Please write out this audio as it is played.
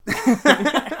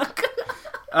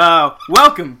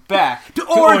Welcome back to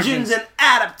Origins and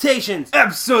Adaptations,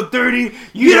 episode 30.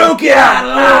 You don't get out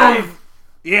alive.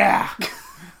 Yeah,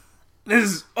 this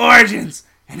is Origins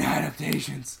and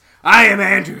Adaptations. I am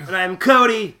Andrew, and I'm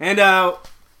Cody, and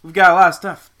we've got a lot of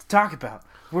stuff to talk about.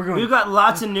 We've got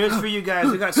lots of news for you guys.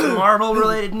 We've got some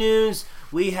Marvel-related news.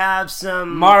 We have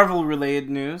some Marvel-related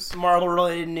news.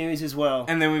 Marvel-related news as well.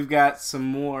 And then we've got some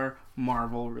more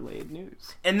Marvel-related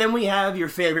news. And then we have your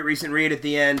favorite recent read at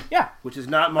the end. Yeah. Which is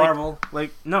not Marvel.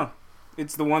 No.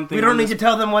 It's the one thing. We don't need to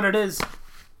tell them what it is.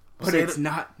 But it's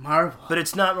not Marvel. But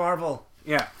it's not Marvel.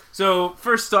 Yeah. So,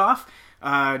 first off,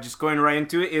 just going right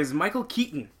into it, is Michael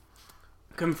Keaton.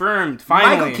 Confirmed,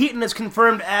 finally. Michael Keaton is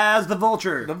confirmed as the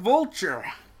Vulture. The Vulture.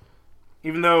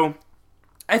 Even though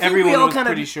I think everyone we all was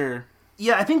pretty sure.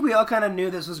 Yeah, I think we all kind of knew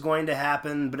this was going to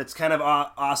happen, but it's kind of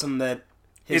awesome that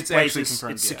his place is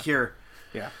secure.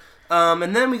 Yeah.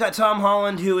 And then we got Tom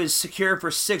Holland, who is secure for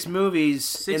 6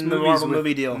 movies in the Marvel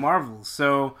movie deal. Marvel.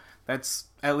 So that's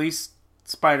at least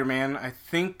Spider-Man. I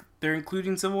think they're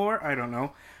including Civil War. I don't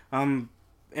know. And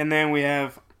then we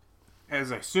have,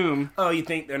 as I assume... Oh, you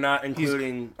think they're not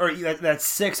including... Or that's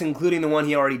 6, including the one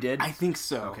he already did? I think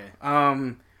so.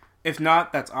 Okay. If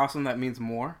not, that's awesome. That means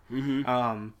more.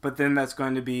 Mm-hmm. But then that's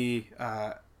going to be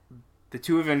the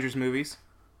 2 Avengers movies.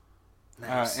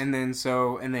 Nice. And then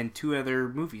 2 other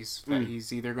movies that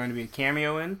he's either going to be a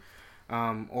cameo in,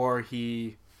 or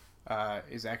he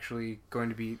is actually going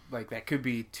to be, that could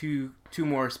be two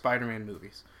more Spider-Man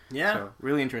movies. Yeah. So,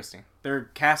 really interesting. They're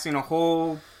casting a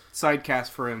whole side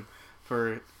cast for him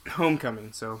for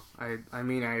Homecoming. So, I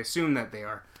assume that they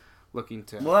are looking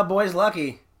to... Well, that boy's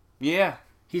lucky. Yeah.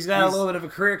 He's got a little bit of a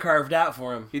career carved out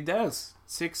for him. He does.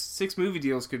 Six movie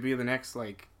deals could be the next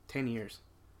 10 years.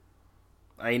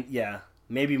 Yeah,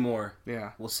 maybe more.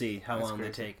 Yeah, we'll see how long crazy.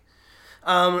 they take.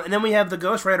 And then we have the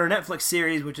Ghost Rider Netflix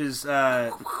series, which is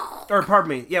or pardon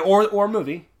me, yeah, or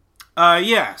movie.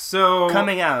 Yeah. So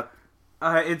coming out.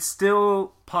 It's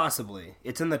still possibly.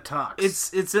 It's in the talks.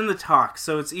 It's in the talks.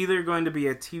 So it's either going to be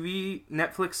a TV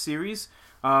Netflix series,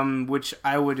 which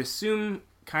I would assume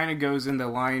kind of goes in the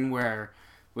line where.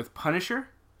 With Punisher,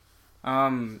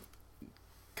 kind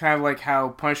of like how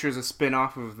Punisher is a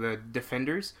spin-off of the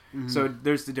Defenders. Mm-hmm. So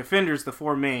there's the Defenders, the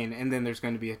 4 main, and then there's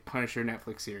going to be a Punisher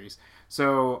Netflix series.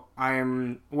 So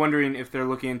I'm wondering if they're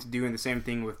looking into doing the same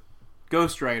thing with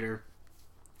Ghost Rider.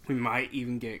 We might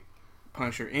even get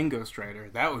Punisher in Ghost Rider.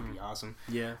 That would be awesome.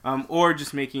 Yeah. Or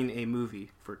just making a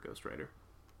movie for Ghost Rider.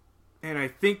 And I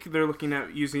think they're looking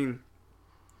at using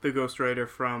the Ghost Rider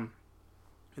from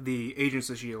the Agents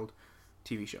of S.H.I.E.L.D.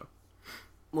 TV show.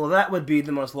 Well, that would be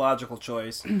the most logical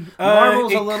choice.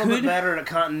 Marvel's a little bit better at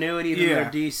continuity than their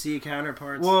DC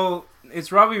counterparts. Well,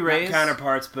 it's Robbie Reyes. Not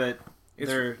counterparts, but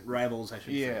they're rivals, I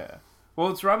should say. Yeah. Well,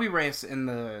 it's Robbie Reyes in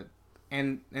the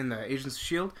Agents of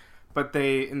S.H.I.E.L.D., but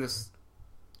they, in this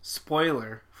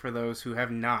spoiler for those who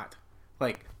have not,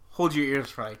 hold your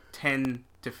ears for 10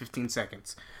 to 15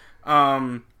 seconds.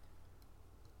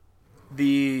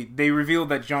 They revealed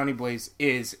that Johnny Blaze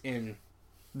is in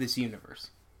this universe.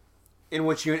 In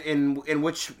which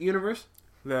universe?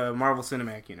 The Marvel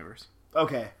Cinematic Universe.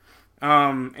 Okay.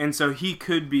 And so he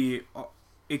could be...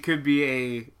 It could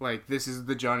be this is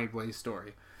the Johnny Blaze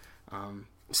story.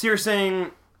 So you're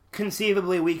saying,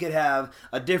 conceivably, we could have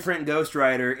a different Ghost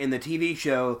Rider in the TV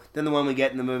show than the one we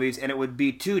get in the movies, and it would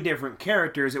be 2 different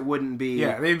characters. It wouldn't be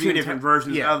 2 different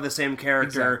versions of the same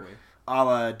character. Exactly. A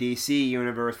la DC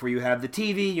universe, where you have the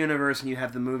TV universe and you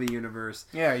have the movie universe.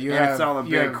 Yeah, it's all a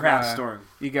big crap storm.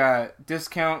 You got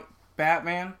discount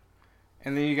Batman,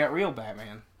 and then you got real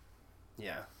Batman.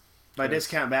 Yeah. By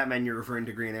discount Batman, you're referring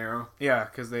to Green Arrow? Yeah,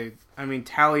 because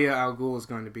Talia al Ghul is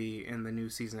going to be in the new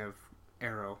season of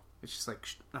Arrow. It's just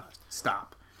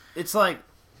stop. It's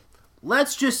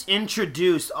let's just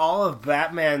introduce all of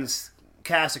Batman's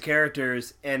cast of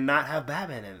characters and not have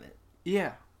Batman in it.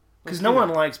 Yeah. Because no one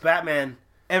likes Batman.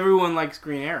 Everyone likes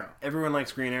Green Arrow. Everyone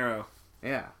likes Green Arrow.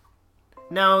 Yeah.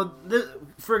 Now,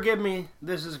 forgive me,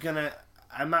 this is gonna...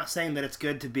 I'm not saying that it's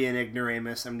good to be an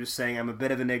ignoramus. I'm just saying I'm a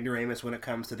bit of an ignoramus when it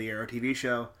comes to the Arrow TV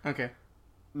show. Okay.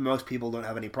 Most people don't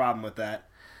have any problem with that.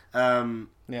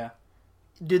 Yeah.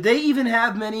 Did they even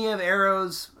have many of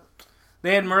Arrow's...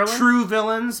 They had Merlin? True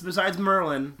villains, besides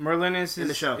Merlin. Merlin is in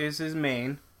the show. Is his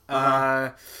main.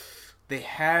 They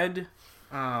had...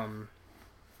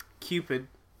 Cupid.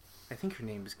 I think her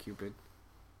name is Cupid.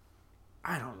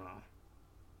 I don't know.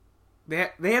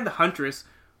 They had the Huntress,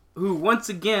 who once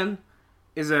again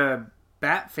is a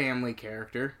Bat Family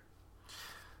character.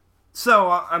 So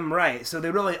I'm right. So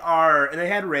they really are, and they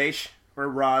had Raish or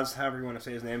Roz, however you want to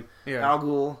say his name. Yeah. Al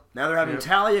Ghul. Now they're having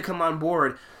Talia come on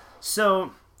board.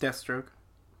 So Deathstroke.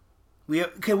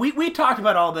 We talked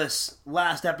about all this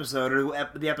last episode or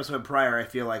the episode prior. I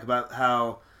feel like about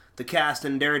how the cast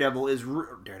in Daredevil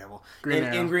in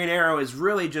Green Arrow is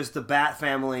really just the Bat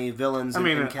family villains. I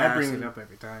cast. I bring it up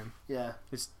every time. Yeah,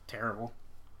 it's terrible.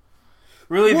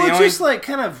 Really, well, it's just like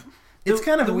kind of. It's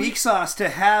kind of weak sauce to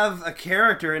have a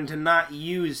character and to not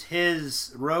use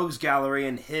his rogues gallery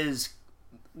and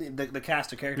the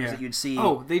cast of characters that you'd see.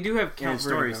 Oh, they do have Count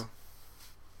Vertigo. Stories.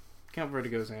 Count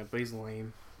Vertigo's in it, but he's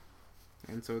lame,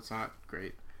 and so it's not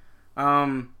great.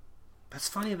 That's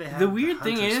funny. They have the weird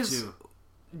thing is too.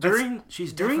 during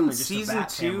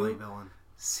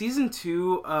season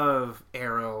 2 of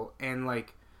Arrow and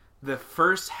like the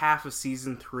first half of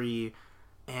season 3,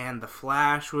 and the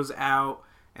Flash was out.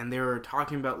 And they were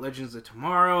talking about Legends of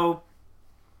Tomorrow.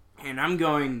 And I'm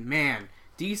going, man,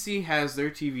 DC has their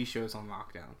TV shows on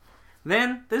lockdown.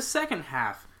 Then, the second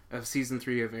half of Season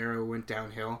 3 of Arrow went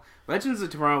downhill. Legends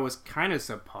of Tomorrow was kind of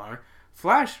subpar.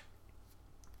 Flash,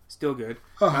 still good.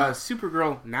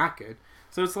 Supergirl, not good.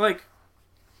 So it's like,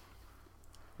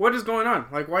 what is going on?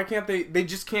 Like, why can't they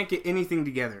just can't get anything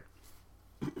together.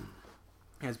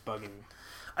 That's bugging me.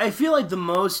 I feel like the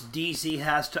most DC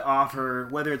has to offer,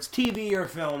 whether it's TV or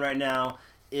film right now,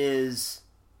 is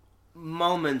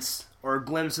moments or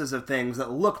glimpses of things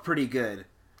that look pretty good.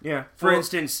 Yeah. For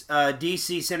instance,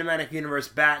 DC Cinematic Universe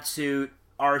Batsuit,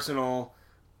 Arsenal,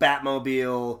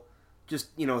 Batmobile,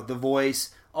 just, The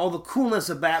Voice, all the coolness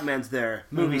of Batman's there.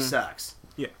 Movie sucks.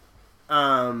 Yeah.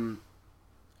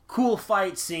 Cool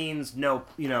fight scenes, no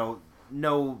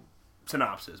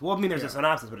synopsis. Well, I mean, there's a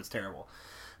synopsis, but it's terrible.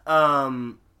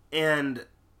 And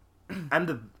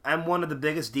I'm one of the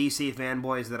biggest DC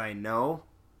fanboys that I know,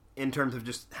 in terms of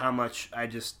just how much I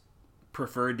just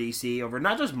prefer DC over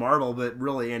not just Marvel, but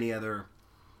really any other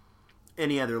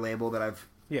label that I've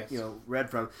read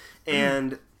from.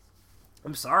 And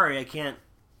I'm sorry, I can't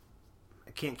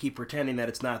keep pretending that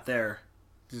it's not there.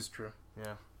 This is true.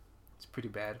 Yeah, it's pretty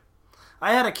bad.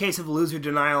 I had a case of loser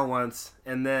denial once,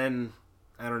 and then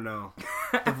I don't know,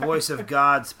 the voice of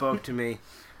God spoke to me.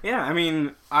 Yeah, I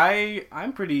mean,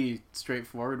 I'm pretty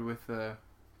straightforward with,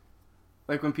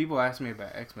 like, when people ask me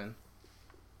about X-Men,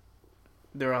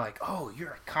 they're like, oh,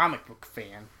 you're a comic book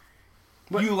fan.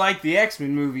 What? You like the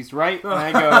X-Men movies, right? And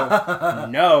I go,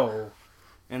 no.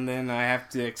 And then I have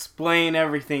to explain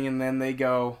everything, and then they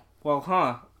go,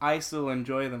 well, I still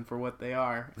enjoy them for what they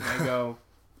are. And I go,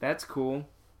 that's cool.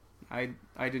 I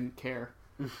didn't care.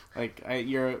 Like,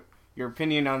 your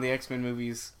opinion on the X-Men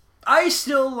movies... I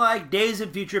still like Days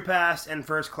of Future Past and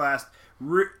First Class,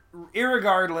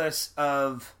 irregardless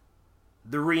of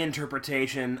the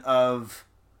reinterpretation of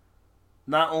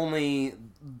not only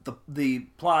the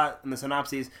plot and the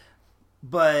synopses,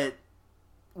 but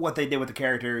what they did with the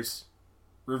characters,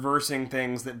 reversing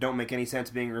things that don't make any sense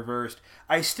being reversed.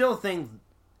 I still think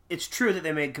it's true that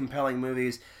they made compelling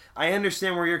movies. I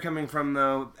understand where you're coming from,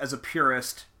 though, as a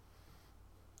purist.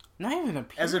 Not even a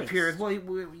purist. As a purist, well,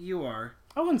 you are.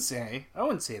 I wouldn't say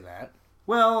that.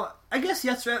 Well, I guess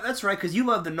that's right, because you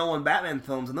love the Nolan Batman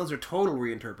films, and those are total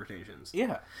reinterpretations.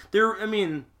 Yeah.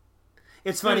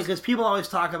 It's funny, because people always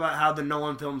talk about how the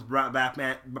Nolan films brought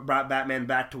Batman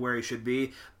back to where he should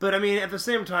be, but, I mean, at the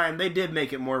same time, they did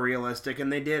make it more realistic, and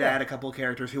they did add a couple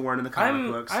characters who weren't in the comic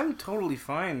books. I'm totally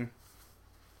fine,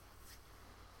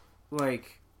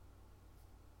 like,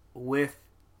 with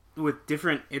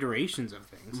different iterations of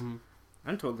things. Mm-hmm.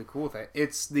 I'm totally cool with that.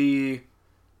 It's the...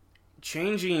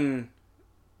 changing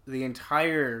the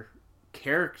entire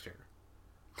character.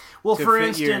 Well, for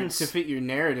instance, to fit your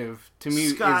narrative, to me,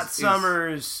 Scott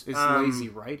Summers is lazy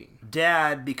writing.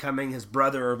 Dad becoming his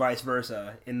brother, or vice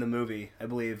versa, in the movie. I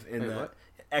believe in the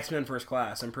X-Men First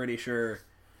Class. I'm pretty sure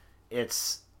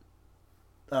it's.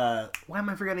 Why am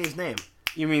I forgetting his name?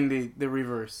 You mean the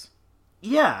reverse?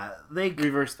 Yeah, they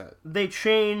reversed that. They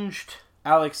changed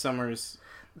Alex Summers.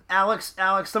 Alex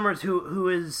Summers, who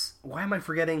is... Why am I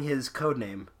forgetting his code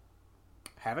name?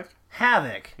 Havoc?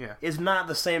 Havoc. Yeah. Is not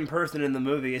the same person in the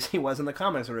movie as he was in the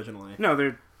comics originally.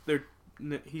 No,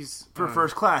 he's... For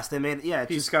First Class, they made... Yeah,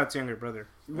 he's Scott's younger brother.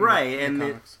 Right, and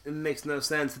it makes no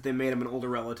sense that they made him an older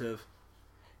relative.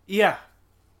 Yeah.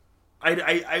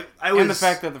 I was... And the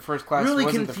fact that the First Class really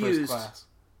wasn't confused. The First Class.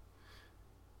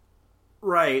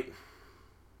 Right.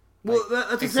 Well,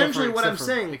 that's essentially what I'm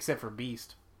saying. Except for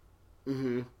Beast.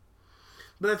 Mm-hmm.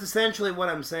 But that's essentially what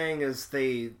I'm saying is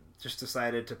they just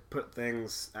decided to put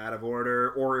things out of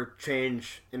order or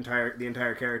change the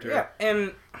entire character. Yeah,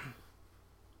 and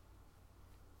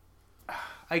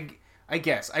I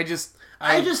guess I just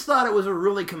thought it was a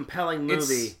really compelling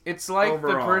movie. It's like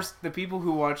overall. the people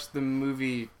who watched the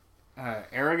movie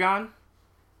Aragon.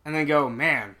 and then go,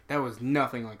 man, that was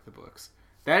nothing like the books.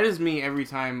 That is me every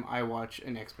time I watch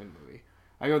an X-Men movie.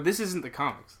 I go, this isn't the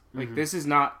comics. Like, this is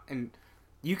not... And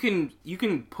you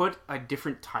can put a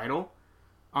different title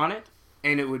on it,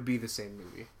 and it would be the same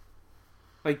movie.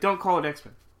 Like, don't call it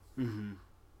X-Men. Mm-hmm.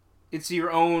 It's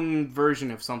your own version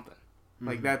of something. Mm-hmm.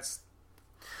 Like, that's...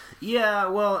 Yeah,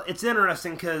 well, it's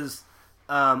interesting because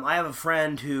I have a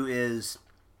friend who is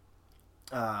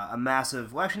a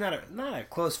massive... Well, actually, not a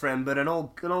close friend, but an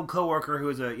old coworker who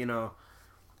is a,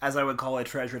 as I would call a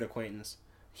treasured acquaintance.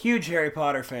 Huge Harry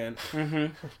Potter fan.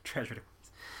 Mm-hmm. Treasured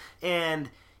acquaintance. And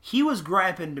he was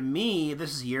griping to me,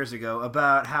 this is years ago,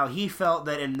 about how he felt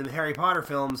that in the Harry Potter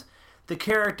films, the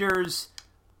characters'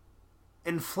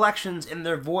 inflections in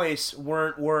their voice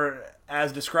were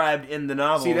as described in the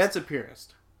novels. See, that's a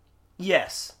purist.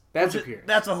 Yes. That's a purist.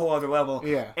 That's a whole other level.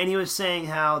 Yeah. And he was saying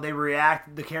how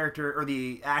the character, or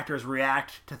the actors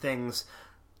react to things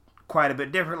quite a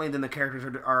bit differently than the characters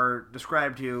are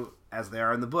described to as they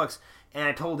are in the books. And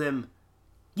I told him,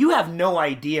 you have no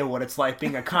idea what it's like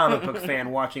being a comic book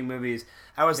fan watching movies.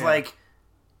 I was like,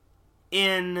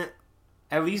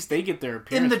 at least they get their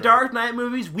appearance in the right. Dark Knight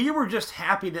movies, we were just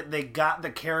happy that they got the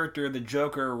character, the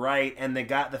Joker, right, and they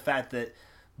got the fact that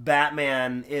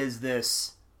Batman is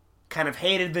this kind of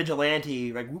hated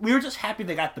vigilante. Like, we were just happy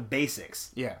they got the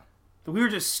basics. Yeah. We were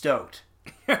just stoked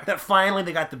that finally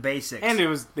they got the basics. And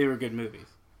they were good movies.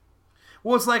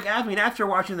 Well, it's like, I mean, after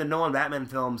watching the Nolan Batman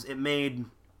films, it made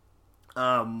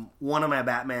one of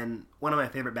my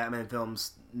favorite Batman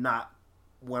films not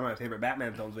one of my favorite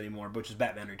Batman films anymore, which is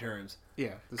Batman Returns.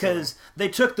 Yeah. Because they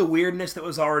took the weirdness that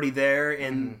was already there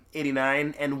in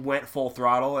 89 and went full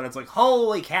throttle, and it's like,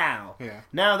 holy cow. Yeah.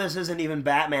 Now this isn't even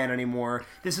Batman anymore.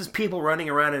 This is people running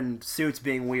around in suits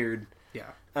being weird.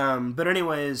 Yeah. But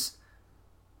anyways,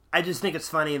 I just think it's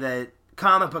funny that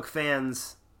comic book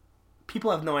fans...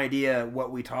 People have no idea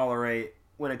what we tolerate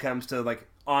when it comes to, like,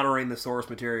 honoring the source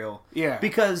material. Yeah.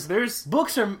 Because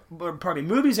movies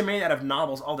are made out of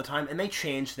novels all the time, and they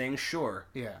change things, sure.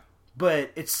 Yeah.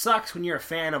 But it sucks when you're a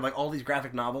fan of, like, all these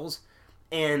graphic novels,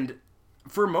 and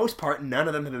for most part, none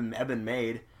of them have been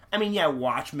made. I mean, yeah,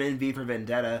 Watchmen, V for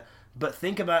Vendetta, but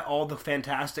think about all the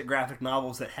fantastic graphic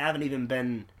novels that haven't even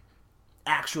been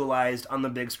actualized on the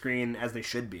big screen as they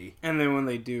should be. And then when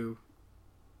they do...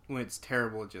 When it's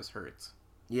terrible, it just hurts.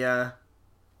 Yeah.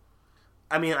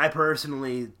 I mean, I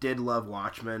personally did love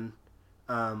Watchmen.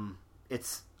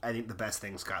 It's, I think, the best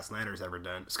thing Scott Snyder's ever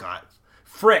done. Scott.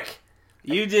 Frick!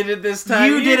 You did it this time.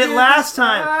 You did it last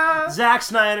time. Zack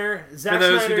Snyder. For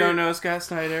those who don't know, Scott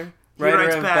Snyder, writer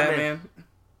of Batman.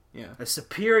 Yeah. A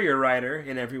superior writer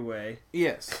in every way.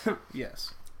 Yes.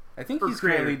 Yes. I think he's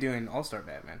currently doing All-Star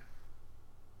Batman.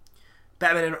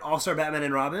 All-Star Batman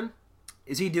and Robin?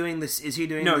 Is he doing this?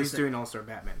 No, he's doing All-Star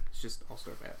Batman. It's just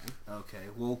All-Star Batman. Okay,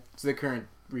 well... It's the current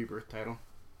Rebirth title.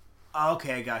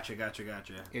 Okay, gotcha.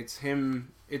 It's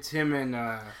him and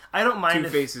I don't mind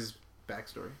Two-Face's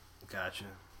backstory. Gotcha.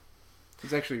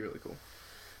 It's actually really cool.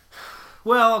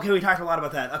 Well, okay, we talked a lot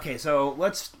about that. Okay, so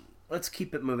let's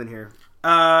keep it moving here.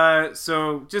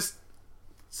 So just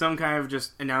some kind of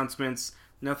just announcements.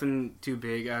 Nothing too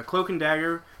big. Cloak and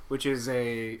Dagger, which is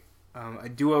a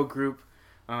duo group...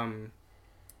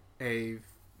 a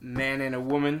man and a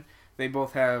woman. They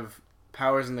both have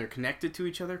powers and they're connected to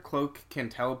each other. Cloak can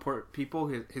teleport people.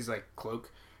 His like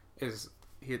cloak is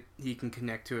he can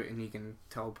connect to it and he can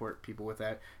teleport people with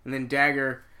that. And then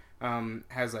Dagger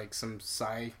has like some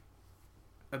psychic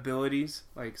abilities,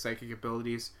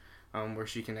 where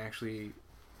she can actually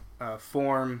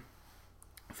form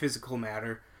physical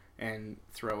matter and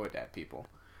throw it at people.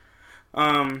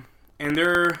 And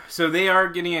they are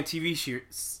getting a TV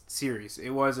series. It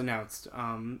was announced.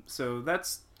 So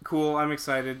that's cool. I'm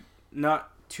excited. Not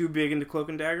too big into Cloak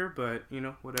and Dagger, but,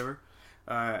 whatever.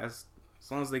 As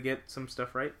long as they get some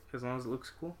stuff right, as long as it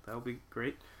looks cool, that'll be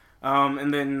great.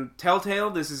 And then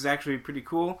Telltale, this is actually pretty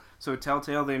cool. So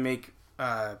Telltale, they make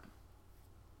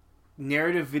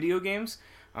narrative video games,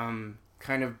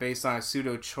 kind of based on a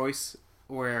pseudo-choice,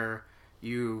 where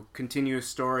you continue a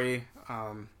story...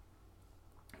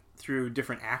 through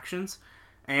different actions,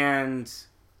 and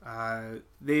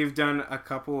they've done a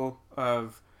couple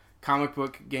of comic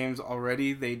book games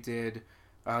already. They did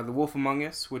The Wolf Among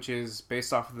Us, which is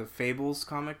based off of the Fables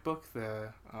comic book,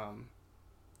 the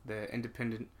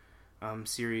independent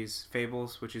series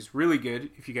Fables, which is really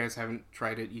good. If you guys haven't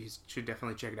tried it, you should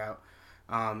definitely check it out.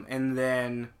 And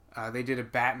then they did a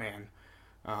Batman,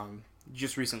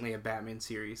 just recently, a Batman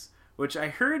series, which I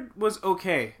heard was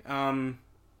okay. I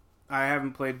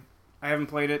haven't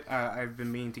played it. I've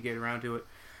been meaning to get around to it.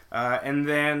 And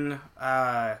then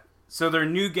So their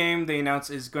new game they announced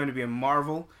is going to be a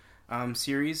Marvel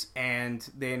series, and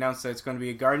they announced that it's going to be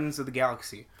a Guardians of the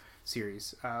Galaxy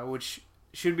series, which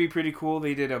should be pretty cool.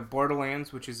 They did a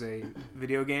Borderlands, which is a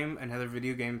video game, another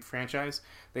video game franchise.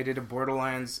 They did a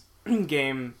Borderlands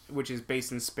game, which is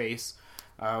based in space,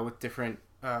 with different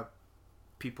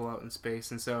people out in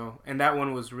space, and that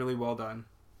one was really well done.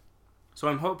 So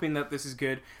I'm hoping that this is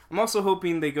good. I'm also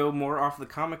hoping they go more off the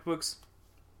comic books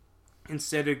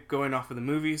instead of going off of the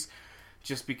movies,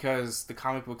 just because the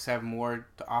comic books have more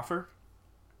to offer.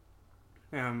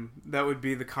 That would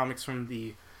be the comics from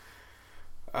the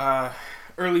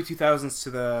early 2000s to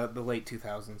the late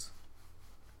 2000s.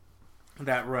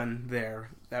 That run there,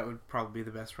 that would probably be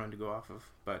the best run to go off of.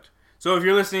 But so if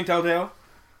you're listening, Telltale,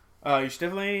 you should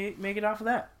definitely make it off of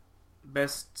that.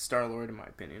 Best Star-Lord, in my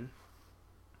opinion.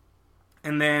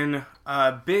 And then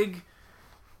a big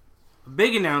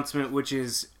announcement, which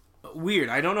is weird.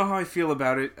 I don't know how I feel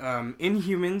about it.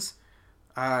 Inhumans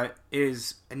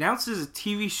is announced as a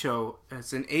TV show.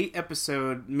 It's an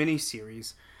 8-episode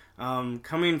miniseries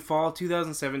coming fall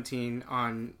 2017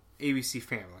 on ABC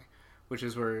Family, which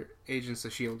is where Agents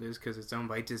of S.H.I.E.L.D. is because it's owned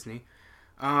by Disney.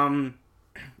 And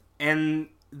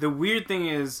the weird thing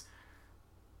is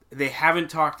they haven't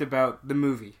talked about the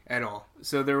movie at all.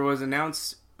 So there was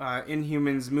announced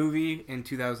Inhumans movie in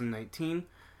 2019.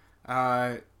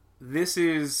 This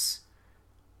is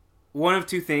one of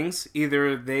two things.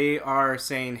 Either they are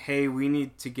saying, hey, we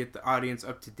need to get the audience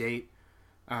up to date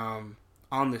on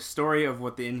the story of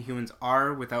what the Inhumans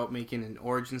are without making an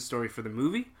origin story for the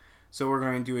movie. So we're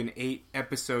going to do an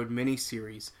 8-episode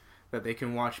miniseries that they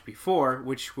can watch before,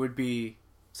 which would be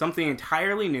something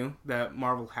entirely new that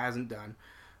Marvel hasn't done.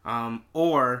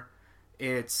 Or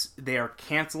they are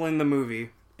canceling the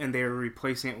movie and they are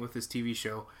replacing it with this TV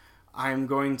show. I'm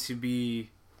going to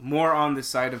be more on the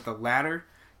side of the latter,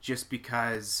 just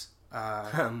because...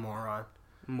 Moron.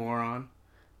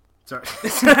 Sorry.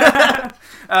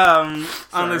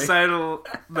 On the side of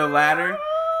the latter,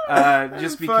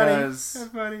 just because...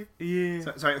 That's funny. Yeah.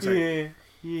 Sorry.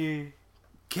 Yeah.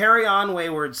 Carry on,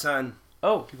 wayward son.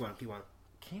 Oh. Keep on.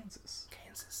 Kansas.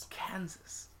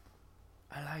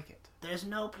 I like it. There's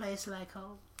no place like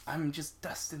home. I'm just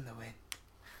dust in the wind.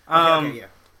 Okay, yeah.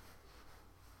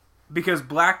 Because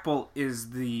Black Bolt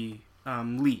is the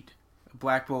lead.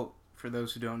 Black Bolt, for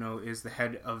those who don't know, is the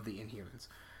head of the Inhumans.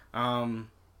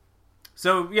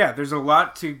 So yeah, there's a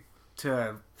lot to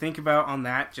think about on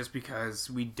that, just because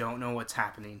we don't know what's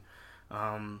happening.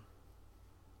 And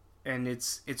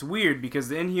it's weird because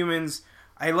the Inhumans,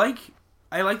 I like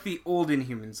the old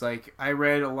Inhumans. Like, I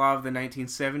read a lot of the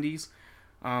 1970s.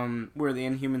 Where the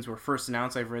Inhumans were first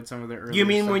announced. I've read some of their earlier You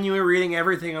mean stuff. when you were reading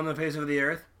everything on the face of the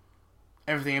earth?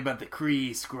 Everything about the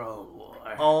Kree Skrull War.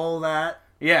 All that?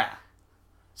 Yeah.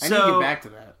 I need to get back to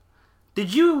that.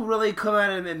 Did you really come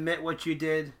out and admit what you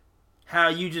did? How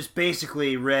you just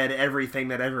basically read everything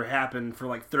that ever happened for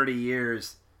like 30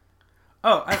 years.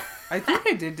 Oh, I think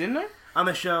I did, didn't I? On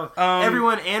the show.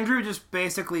 Andrew just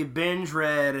basically binge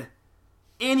read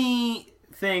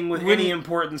anything with any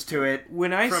importance to it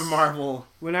from Marvel.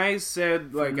 When I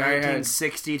said, like,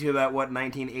 1960 to about,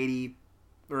 1980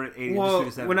 or 80 well,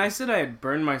 when I said I had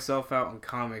burned myself out on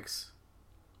comics,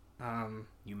 I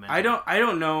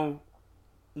don't know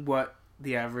what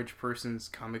the average person's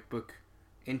comic book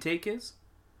intake is.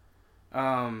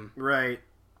 Right.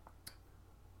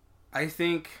 I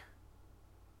think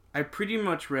I pretty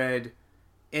much read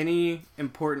any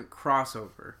important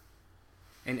crossover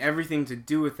and everything to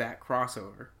do with that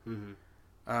crossover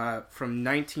from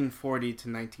 1940 to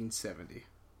 1970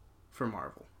 for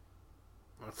Marvel.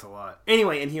 That's a lot.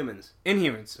 Anyway, Inhumans.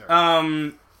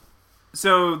 Sorry.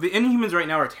 So the Inhumans right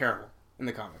now are terrible in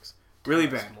the comics. Really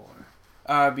bad.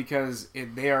 Because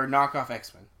they are knockoff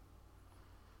X-Men.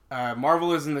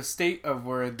 Marvel is in the state of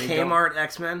where they Kmart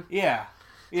X-Men? Yeah.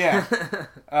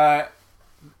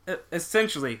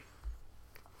 Essentially.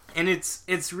 And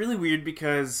it's really weird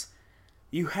because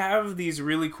you have these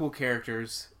really cool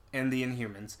characters in the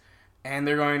Inhumans, and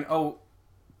they're going, oh,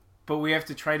 but we have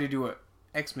to try to do what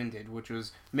X-Men did, which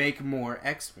was make more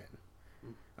X-Men.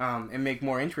 And make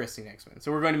more interesting X-Men.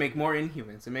 So we're going to make more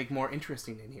Inhumans and make more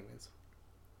interesting Inhumans.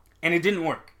 And it didn't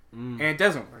work. And it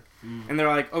doesn't work. And they're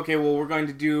like, okay, well, we're going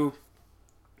to do,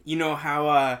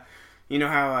 how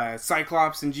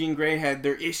Cyclops and Jean Grey had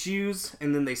their issues,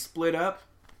 and then they split up,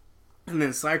 and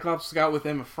then Cyclops got with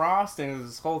Emma Frost, and it was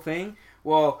this whole thing.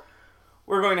 Well,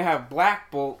 we're going to have Black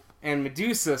Bolt and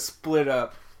Medusa split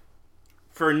up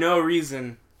for no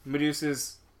reason.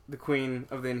 Medusa's the queen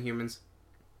of the Inhumans,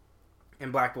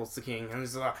 and Black Bolt's the king. And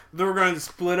they're going to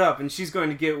split up, and she's going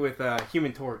to get with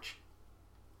Human Torch.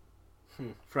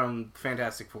 from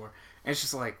Fantastic Four. And it's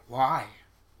just like, why?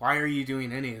 Why are you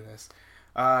doing any of this?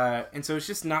 And so it's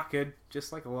just not good,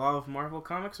 just like a lot of Marvel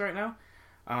comics right now.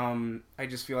 I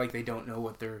just feel like they don't know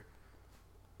what they're...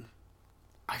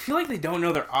 I feel like they don't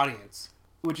know their audience,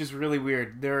 which is really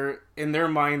weird. In their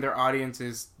mind, their audience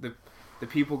is the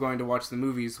people going to watch the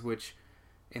movies, which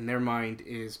in their mind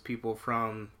is people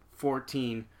from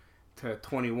 14 to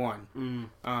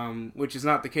 21, which is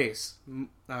not the case.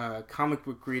 Comic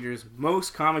book readers,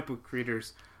 most comic book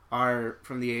readers are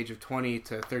from the age of 20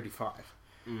 to 35.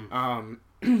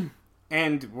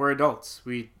 And we're adults.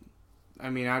 I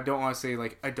don't want to say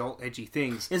like adult edgy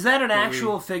things. Is that an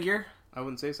actual figure? I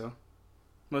wouldn't say so.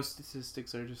 Most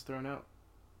statistics are just thrown out.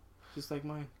 Just like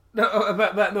mine. No,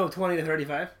 but no, 20 to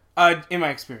 35? In my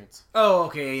experience. Oh,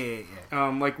 okay, yeah.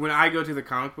 Like when I go to the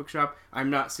comic book shop, I'm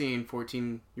not seeing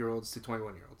 14-year-olds to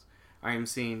 21-year-olds. I am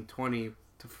seeing 20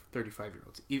 to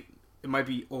 35-year-olds. It might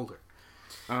be older.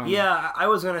 Yeah, I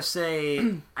was gonna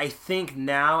say. I think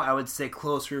now I would say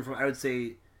closer from. I would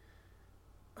say.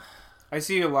 I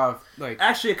see a lot of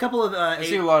Actually, a couple of. I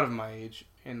see a lot of my age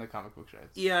in the comic book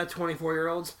shops. Yeah,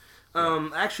 24-year-olds.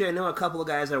 Actually, I know a couple of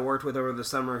guys I worked with over the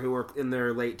summer who were in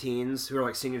their late teens, who are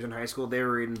like seniors in high school. They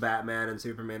were reading Batman and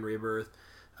Superman Rebirth.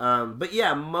 But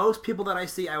yeah, most people that I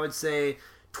see, I would say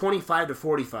 25 to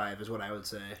 45 is what I would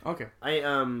say. Okay.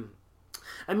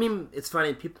 I mean, it's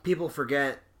funny. People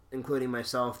forget, including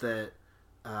myself, that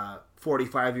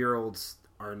 45-year-olds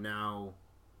are now...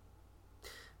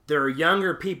 They're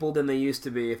younger people than they used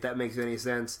to be, if that makes any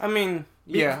sense. I mean,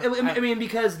 yeah. I mean,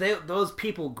 because those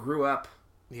people grew up...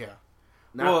 Yeah.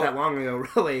 Not that long ago,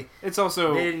 really. It's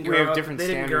also they didn't grow up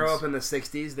in the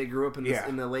 60s. They grew up in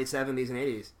the late 70s and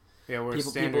 80s. Yeah, where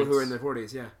people who are in their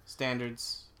 40s, yeah.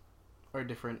 Standards are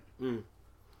different.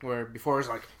 Where before it's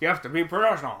like, you have to be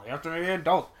professional, you have to be an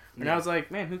adult. And now it's like,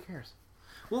 man, who cares?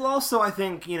 Well, also, I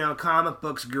think, comic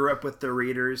books grew up with their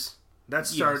readers. That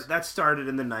started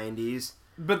in the 90s.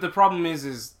 But the problem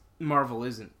is Marvel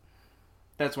isn't.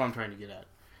 That's what I'm trying to get at.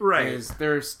 Right. Is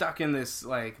they're stuck in this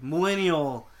like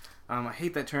millennial. I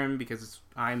hate that term because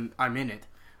I'm in it.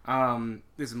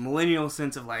 This millennial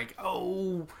sense of like,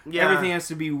 everything has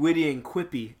to be witty and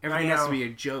quippy. Everything has to be a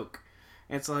joke.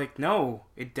 And it's like, no,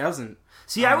 it doesn't.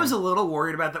 See, I was a little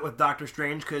worried about that with Doctor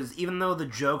Strange because even though the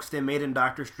jokes they made in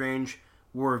Doctor Strange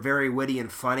were very witty and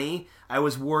funny, I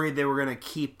was worried they were going to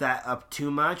keep that up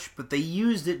too much, but they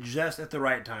used it just at the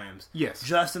right times. Yes.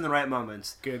 Just in the right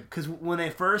moments. Good. Because when they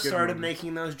first started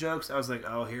making those jokes, I was like,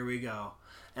 oh, here we go.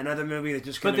 Another movie that's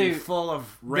just going to be full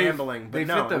of rambling. But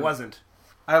no, it wasn't.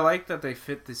 I like that they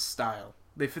fit this style.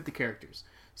 They fit the characters.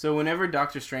 So whenever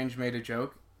Doctor Strange made a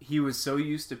joke, he was so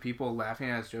used to people laughing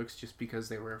at his jokes just because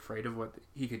they were afraid of what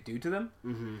he could do to them.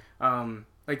 Mm-hmm.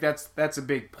 That's a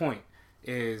big point,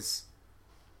 is...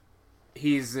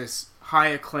 He's this high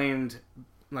acclaimed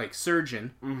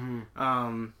surgeon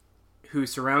who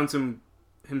surrounds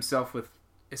himself with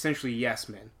essentially yes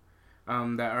men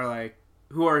that are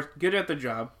who are good at their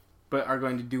job but are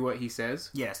going to do what he says.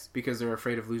 Yes, because they're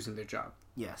afraid of losing their job.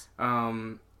 Yes.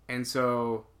 And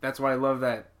so that's why I love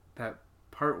that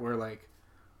part where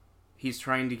he's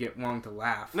trying to get Wong to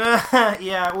laugh.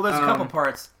 Yeah, well, there's a couple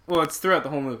parts. Well, it's throughout the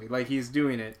whole movie. He's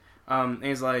doing it. And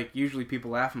he's usually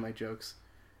people laugh at my jokes.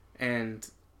 And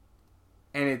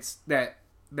it's that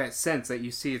sense that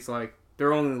you see. It's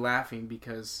they're only laughing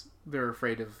because they're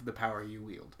afraid of the power you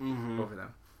wield over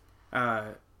them.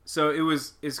 So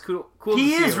it's cool.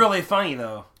 He is really funny,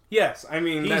 though. Yes, I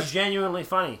mean he's genuinely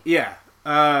funny. Yeah,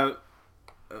 but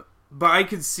I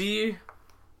could see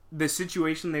the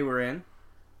situation they were in.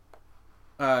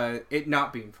 It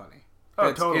not being funny.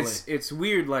 Oh, totally. It's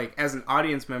weird. As an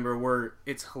audience member, where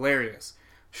it's hilarious.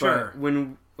 Sure. But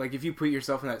when if you put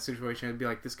yourself in that situation, it'd be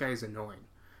this guy is annoying.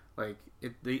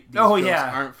 These jokes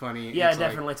aren't funny. Yeah,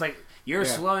 definitely. It's you're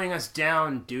slowing us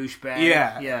down, douchebag.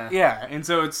 Yeah. And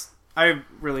so I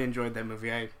really enjoyed that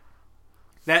movie.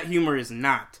 That humor is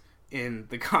not in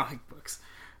the comic books.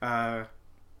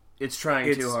 It's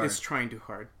trying too hard. It's trying too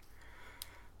hard.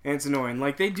 And it's annoying.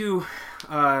 They do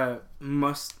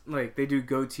they do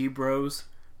goatee bros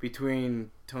between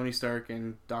Tony Stark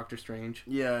and Doctor Strange.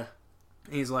 Yeah.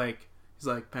 And he's like,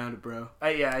 pound it, bro.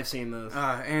 I've seen those.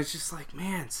 And it's just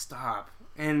man, stop.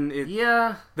 And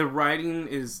the writing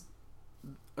is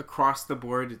across the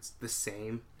board. It's the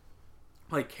same.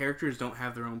 Characters don't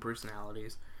have their own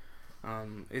personalities.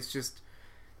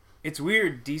 It's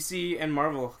weird. DC and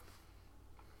Marvel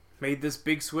made this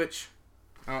big switch.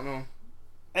 I don't know.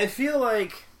 I feel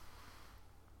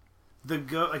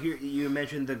you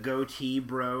mentioned the goatee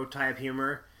bro type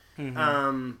humor.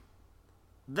 Mm-hmm.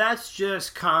 that's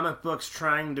just comic books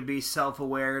trying to be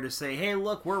self-aware to say, hey,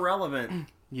 look, we're relevant.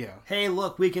 Yeah. Hey,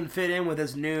 look, we can fit in with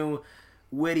this new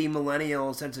witty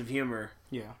millennial sense of humor.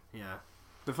 Yeah. Yeah.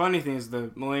 The funny thing is the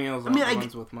millennials are the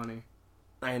ones with money.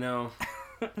 I know.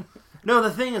 No,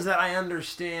 the thing is that I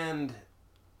understand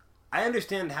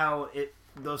how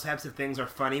those types of things are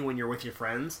funny when you're with your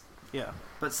friends. Yeah.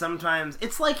 But sometimes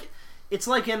it's like in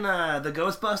the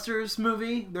Ghostbusters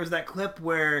movie. There's that clip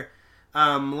where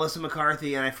Melissa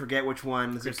McCarthy and I forget which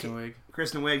one. Kristen Wiig.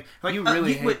 Kristen Wiig. Like, you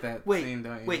really hate that scene,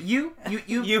 don't you? Wait, you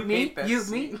me, hate that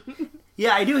scene. Me.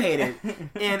 Yeah, I do hate it,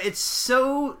 and it's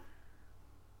so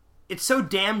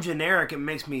damn generic. It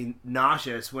makes me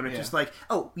nauseous when it's just like,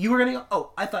 oh, you were gonna go.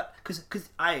 Oh, I thought because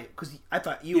I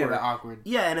thought you were. Yeah, awkward.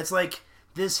 Yeah, and it's like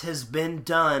this has been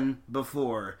done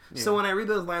before. Yeah. So when I read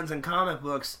those lines in comic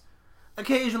books,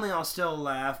 occasionally I'll still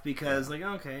laugh because like,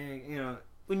 okay, you know,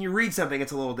 when you read something,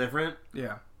 it's a little different.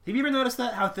 Yeah. Have you ever noticed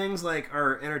that how things like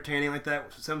are entertaining like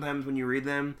that? Sometimes when you read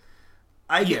them,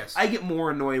 I get more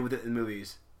annoyed with it in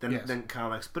movies than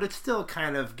comics, but it's still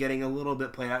kind of getting a little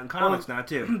bit played out in comics now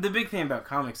too. The big thing about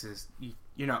comics is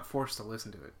you're not forced to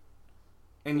listen to it,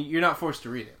 and you're not forced to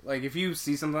read it. Like if you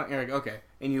see something, you're like, okay,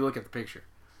 and you look at the picture,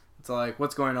 it's like,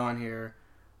 what's going on here?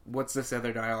 What's this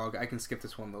other dialogue? I can skip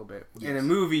this one a little bit. Yes. In a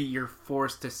movie, you're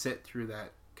forced to sit through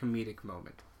that comedic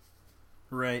moment,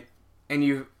 right?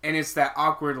 And it's that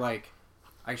awkward, like,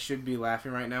 I should be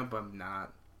laughing right now, but I'm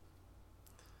not.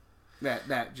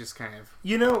 That just kind of...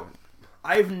 You know,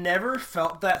 I've never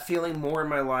felt that feeling more in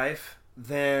my life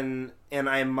than, and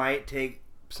I might take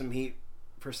some heat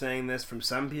for saying this from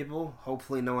some people,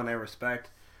 hopefully no one I respect,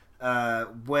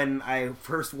 when I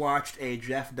first watched a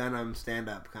Jeff Dunham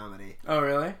stand-up comedy. Oh,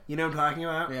 really? You know what I'm talking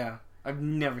about? Yeah. I've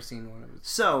never seen one of his.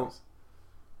 So,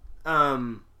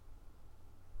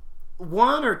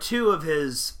 one or two of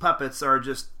his puppets are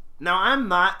just... Now, I'm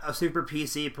not a super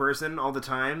PC person all the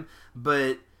time,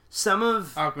 but some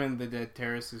of... Aquaman the Dead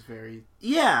Terrace is very...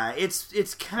 Yeah,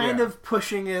 it's kind of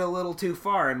pushing it a little too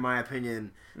far, in my opinion.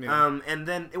 Yeah. And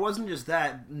then, it wasn't just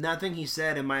that. Nothing he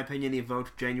said, in my opinion,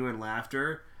 evoked genuine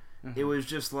laughter. Mm-hmm. It was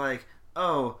just like,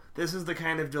 oh, this is the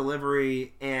kind of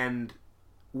delivery and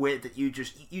wit that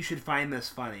you should find this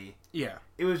funny. Yeah.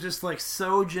 It was just, like,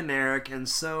 so generic and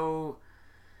so...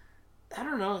 I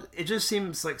don't know. It just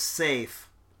seems like safe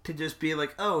to just be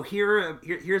like, oh,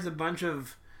 here's a bunch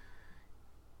of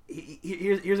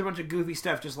here's a bunch of goofy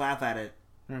stuff. Just laugh at it.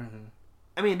 Mm-hmm.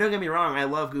 I mean, don't get me wrong. I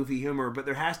love goofy humor, but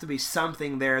there has to be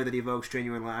something there that evokes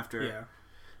genuine laughter.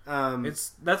 Yeah.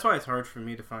 That's why it's hard for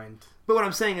me to find. But what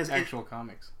I'm saying is actual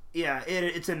comics. Yeah,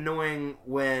 it's annoying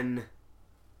when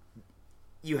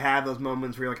you have those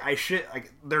moments where you're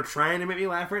like, they're trying to make me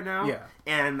laugh right now. Yeah.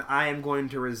 And I am going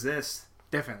to resist.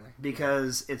 Definitely.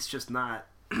 Because it's just not...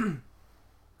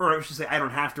 or I should say, I don't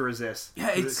have to resist.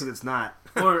 Yeah, because it's not.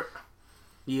 Or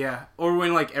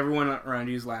when, like, everyone around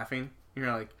you is laughing,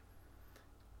 you're like,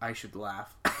 I should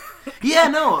laugh. Yeah,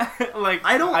 no. Like,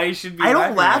 I don't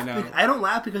laugh. I don't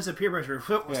laugh because of peer pressure.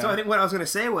 So I think what I was going to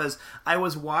say was, I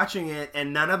was watching it,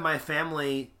 and none of my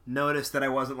family noticed that I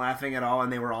wasn't laughing at all,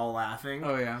 and they were all laughing.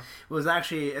 Oh, yeah. It was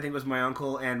actually, I think it was my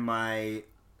uncle and my...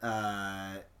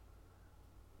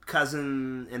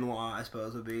 cousin-in-law, I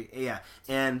suppose would be,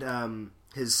 and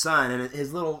his son and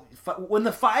his little. When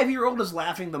the 5-year-old is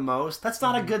laughing the most, that's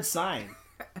not a good sign.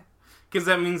 Because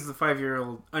that means the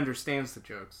 5-year-old understands the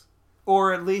jokes,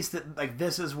 or at least that like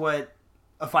this is what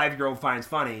a 5-year-old finds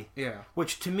funny. Yeah,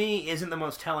 which to me isn't the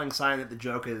most telling sign that the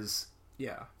joke is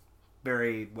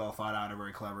very well thought out or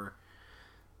very clever.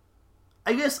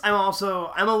 I guess I'm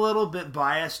a little bit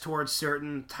biased towards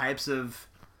certain types of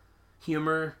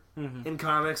humor. Mm-hmm. In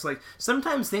comics, like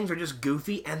sometimes things are just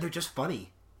goofy and they're just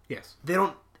funny. Yes, they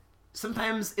don't.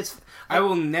 Sometimes it's. I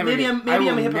will never. Maybe I'm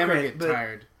a hypocrite, never get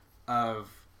tired of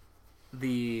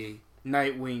the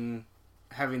Nightwing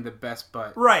having the best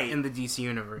butt in the DC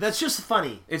universe. That's just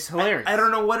funny. It's hilarious. I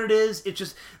don't know what it is. It's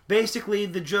just basically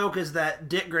the joke is that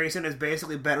Dick Grayson is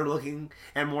basically better looking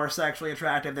and more sexually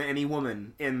attractive than any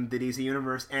woman in the DC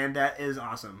universe, and that is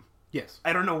awesome. Yes.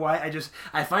 I don't know why.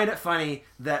 I find it funny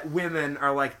that women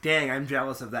are like, dang, I'm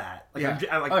jealous of that. Like,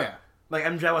 yeah. Like,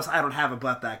 I'm jealous I don't have a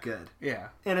butt that good. Yeah.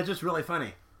 And it's just really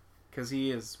funny. Because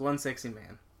he is one sexy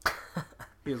man.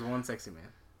 He is one sexy man.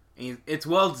 And it's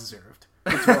well deserved.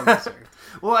 It's well deserved.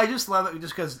 Well, I just love it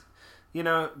just because, you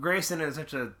know, Grayson is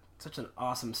such an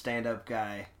awesome stand-up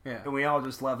guy. Yeah. And we all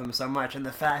just love him so much. And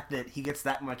the fact that he gets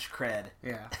that much cred.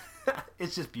 Yeah.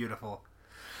 It's just beautiful.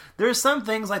 There's some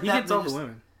things like that. He gets all the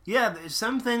women. Yeah,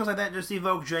 some things like that just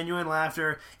evoke genuine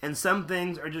laughter, and some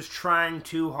things are just trying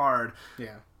too hard.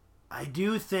 Yeah. I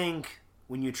do think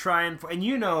when you try and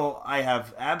I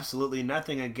have absolutely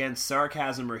nothing against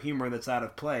sarcasm or humor that's out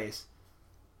of place,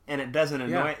 and it doesn't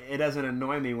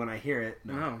annoy me when I hear it.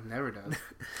 No, never does.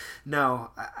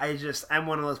 No, I'm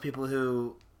one of those people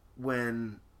who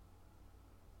when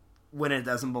it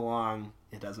doesn't belong,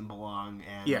 it doesn't belong,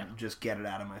 and just get it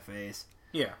out of my face.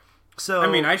 Yeah. So I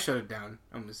mean, I shut it down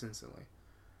almost instantly.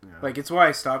 Yeah. Like, it's why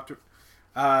I stopped.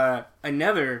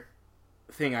 Another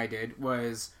thing I did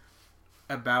was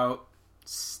about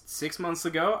 6 months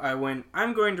ago,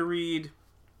 I'm going to read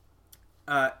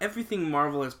everything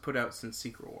Marvel has put out since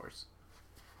Secret Wars.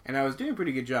 And I was doing a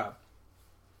pretty good job.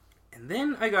 And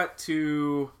then I got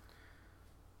to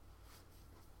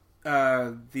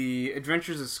The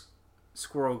Adventures of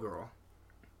Squirrel Girl.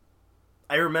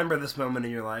 I remember this moment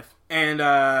in your life. And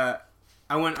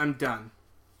I'm done.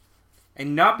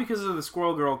 And not because of the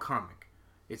Squirrel Girl comic.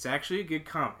 It's actually a good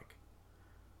comic.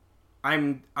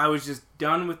 I was just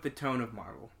done with the tone of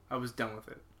Marvel. I was done with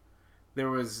it.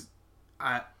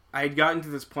 I had gotten to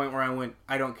this point where I went,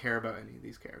 I don't care about any of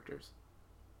these characters.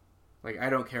 Like,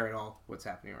 I don't care at all what's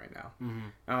happening right now.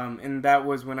 Mm-hmm. And that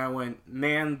was when I went,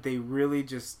 man, they really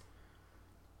just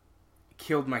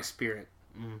killed my spirit.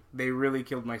 Mm-hmm. They really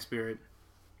killed my spirit.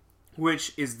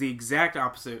 Which is the exact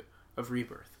opposite of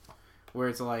Rebirth. Where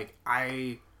it's like,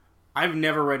 I've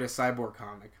never read a Cyborg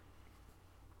comic.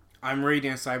 I'm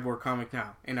reading a Cyborg comic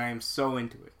now, and I am so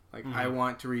into it. Like, I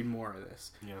want to read more of this.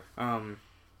 Yeah.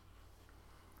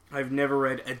 I've never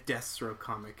read a Deathstroke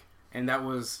comic, and that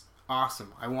was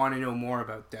awesome. I want to know more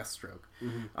about Deathstroke.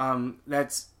 Mm-hmm.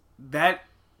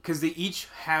 Because they each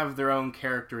have their own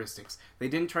characteristics. They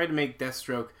didn't try to make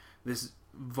Deathstroke this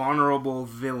vulnerable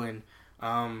villain,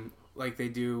 like they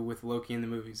do with Loki in the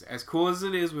movies. As cool as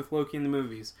it is with Loki in the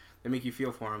movies, they make you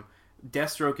feel for him.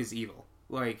 Deathstroke is evil.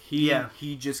 Like,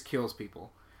 he just kills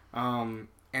people. And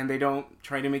they don't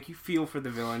try to make you feel for the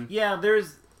villain. Yeah,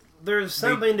 there's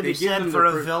something to be said for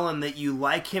a villain that you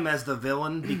like him as the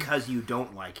villain because you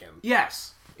don't like him.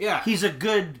 Yes. Yeah. He's a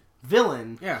good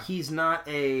villain. Yeah. He's not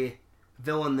a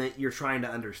villain that you're trying to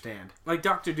understand. Like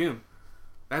Doctor Doom.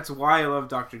 That's why I love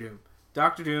Doctor Doom.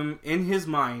 Doctor Doom, in his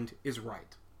mind, is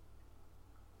right.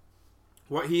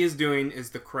 What he is doing is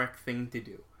the correct thing to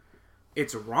do.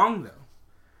 It's wrong,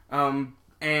 though.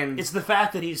 And it's the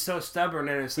fact that he's so stubborn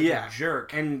and is such a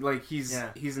jerk. And, like, he's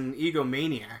an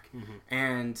egomaniac. Mm-hmm.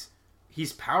 And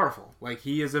he's powerful. Like,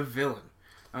 he is a villain.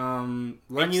 And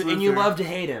you love to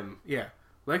hate him. Yeah.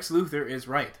 Lex Luthor is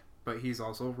right, but he's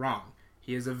also wrong.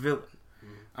 He is a villain.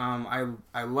 Mm-hmm.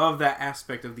 I love that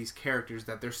aspect of these characters,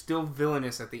 that they're still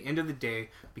villainous at the end of the day,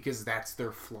 because that's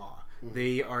their flaw. Mm-hmm.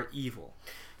 They are evil.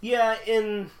 Yeah,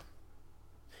 in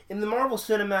the Marvel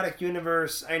Cinematic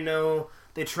Universe, I know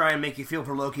they try and make you feel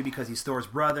for Loki because he's Thor's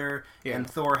brother, and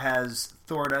Thor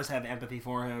does have empathy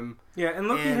for him. Yeah, and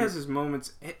Loki has his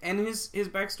moments, and his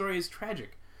backstory is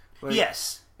tragic. Like,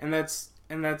 yes, and that's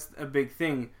a big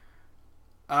thing.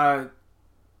 Also,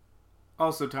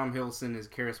 Tom Hiddleston is a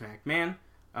charismatic man,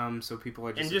 so people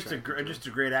are just a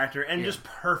great actor, and just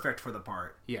perfect for the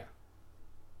part. Yeah.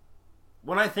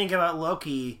 When I think about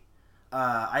Loki,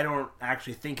 I don't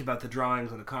actually think about the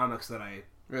drawings of the comics that I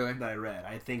read.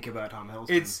 I think about Tom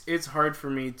Hiddleston. It's hard for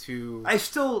me to. I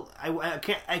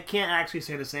can't actually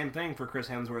say the same thing for Chris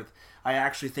Hemsworth. I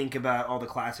actually think about all the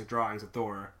classic drawings of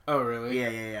Thor. Oh, really?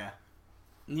 Yeah.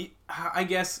 I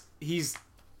guess he's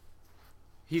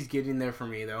getting there for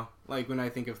me, though. Like, when I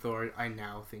think of Thor, I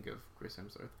now think of Chris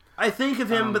Hemsworth. I think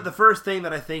of him, but the first thing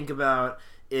that I think about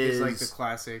is like the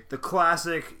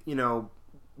classic,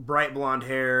 bright blonde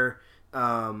hair.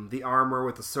 The armor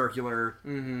with the circular,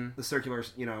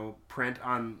 print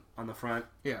on the front.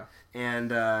 Yeah, and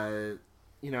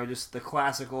just the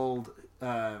classic old,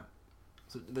 the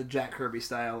Jack Kirby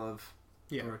style of.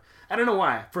 Yeah, Thor. I don't know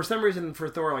why. For some reason, for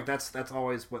Thor, like that's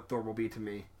always what Thor will be to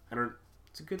me. I don't.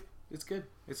 It's good. It's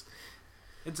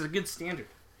a good standard.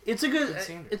 It's a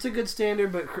good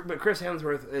standard, but Chris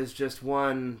Hemsworth is just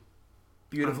one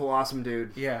beautiful, awesome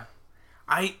dude. Yeah,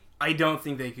 I don't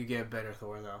think they could get a better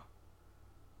Thor though.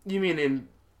 You mean in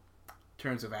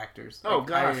terms of actors? Oh, like,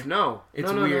 gosh, no.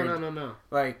 It's weird. No.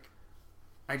 Like,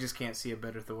 I just can't see a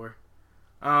better Thor.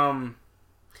 And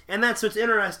that's what's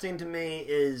interesting to me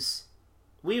is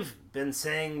we've been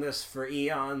saying this for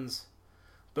eons,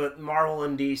 but Marvel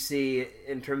and DC,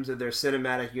 in terms of their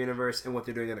cinematic universe and what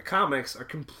they're doing in the comics, are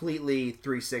completely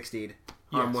 360'd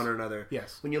on one another.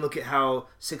 Yes. When you look at how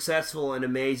successful and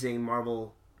amazing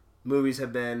Marvel movies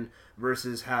have been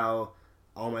versus how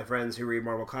all my friends who read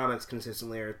Marvel comics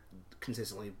consistently are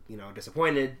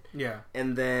disappointed. Yeah.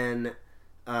 And then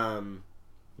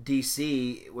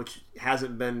DC, which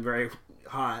hasn't been very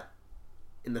hot,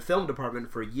 in the film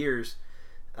department for years,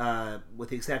 with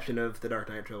the exception of the Dark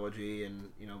Knight trilogy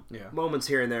and moments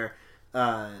here and there,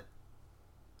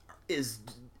 is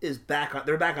back on.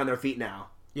 They're back on their feet now.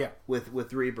 Yeah,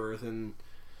 with Rebirth, and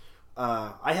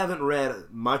I haven't read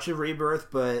much of Rebirth,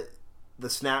 but the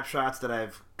snapshots that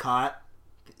I've caught,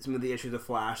 some of the issues of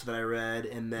Flash that I read,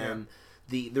 and then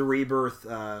the Rebirth,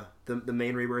 the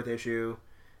main Rebirth issue,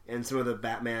 and some of the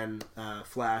Batman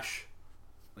Flash,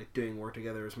 like doing work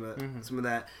together, some of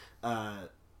that,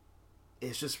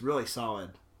 it's just really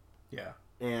solid. Yeah,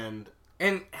 and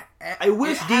I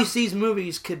wish DC's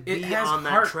movies could be on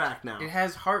that track now. It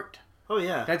has heart. Oh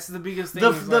yeah, that's the biggest thing.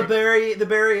 The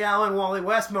Barry Allen Wally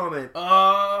West moment.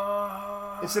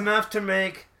 It's enough to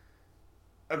make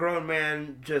a grown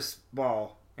man just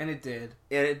bawl, and it did.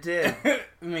 It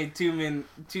made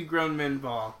two grown men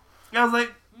bawl. I was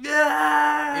like,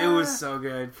 yeah. It was so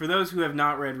good. For those who have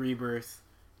not read Rebirth,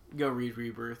 go read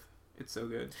Rebirth. It's so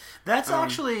good. That's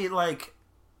actually like,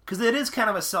 because it is kind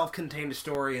of a self-contained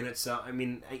story in itself. I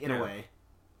mean, in a way,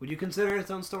 would you consider it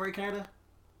its own story, kind of?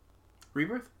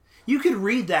 Rebirth. You could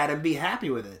read that and be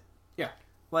happy with it. Yeah.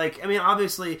 Like, I mean,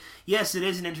 obviously, yes, it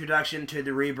is an introduction to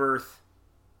the Rebirth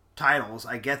titles.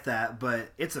 I get that, but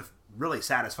it's a really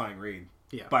satisfying read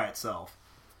by itself.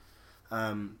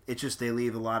 It's just they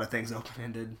leave a lot of things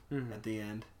open-ended at the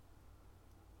end.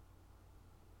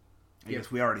 I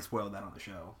guess we already spoiled that on the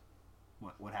show.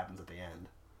 What happens at the end?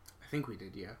 I think we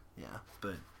did, yeah. Yeah,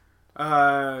 but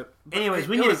anyways,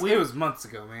 it was months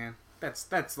ago, man.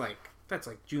 That's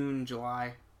like June,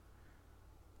 July.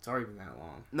 It's already been that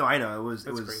long. No, I know. It was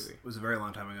crazy. It was a very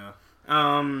long time ago.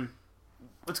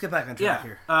 Let's get back on track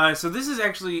here. So this is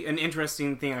actually an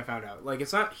interesting thing I found out. Like,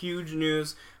 it's not huge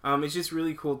news. It's just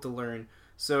really cool to learn.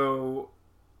 So,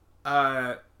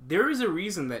 there is a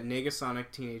reason that Negasonic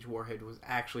Teenage Warhead was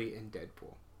actually in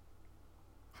Deadpool.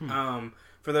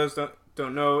 For those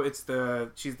don't know,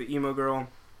 she's the emo girl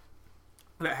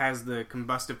that has the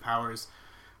combustive powers,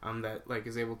 that like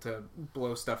is able to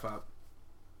blow stuff up.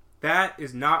 That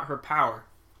is not her power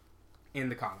in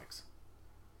the comics.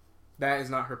 That is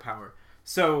not her power.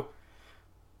 So,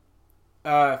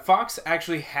 Fox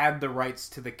actually had the rights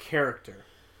to the character.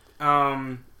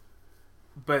 But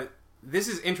this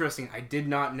is interesting. I did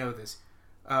not know this.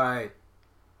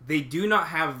 They do not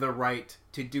have the right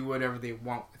to do whatever they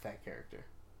want with that character.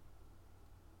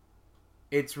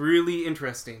 It's really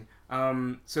interesting.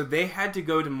 So they had to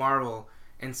go to Marvel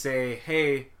and say,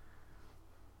 hey,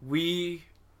 we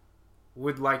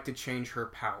would like to change her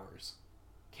powers.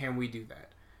 Can we do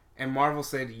that? And Marvel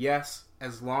said, yes,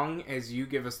 as long as you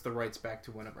give us the rights back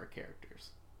to one of our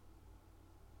characters.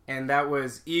 And that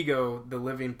was Ego, the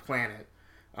Living Planet,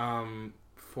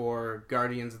 for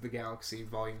Guardians of the Galaxy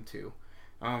Volume 2,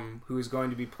 who is going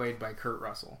to be played by Kurt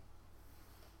Russell.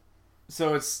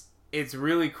 So it's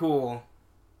really cool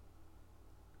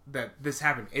that this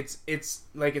happened. It's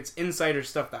like it's insider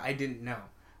stuff that I didn't know.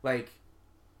 Like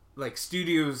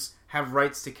studios have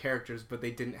rights to characters, but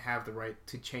they didn't have the right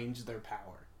to change their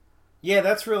power. Yeah,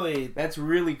 that's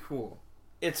really cool.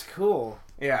 It's cool.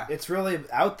 Yeah. It's really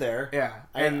out there. Yeah.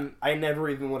 And I never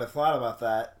even would have thought about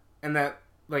that. And that,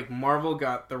 like, Marvel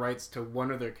got the rights to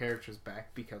one of their characters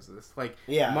back because of this. Like,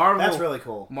 yeah, Marvel, that's really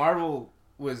cool. Marvel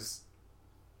was...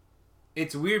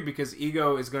 It's weird because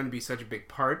Ego is going to be such a big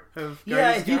part of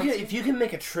Guardians if you can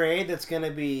make a trade that's going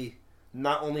to be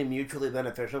not only mutually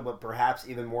beneficial, but perhaps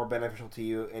even more beneficial to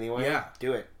you anyway,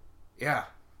 do it. Yeah.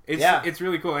 It's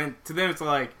really cool. And to them, it's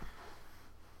like...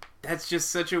 That's just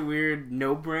such a weird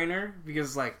no-brainer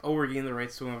because, like, oh, we're getting the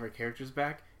rights to one of our characters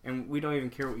back, and we don't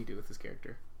even care what you do with this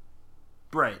character.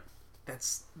 Right.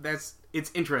 It's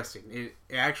interesting.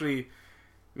 It actually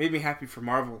made me happy for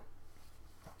Marvel.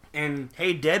 And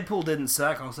hey, Deadpool didn't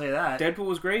suck. I'll say that. Deadpool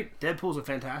was great. Deadpool's a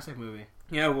fantastic movie.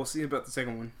 Yeah, we'll see about the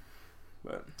second one.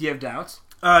 But do you have doubts?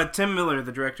 Tim Miller,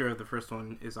 the director of the first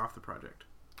one, is off the project.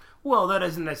 Well, that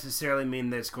doesn't necessarily mean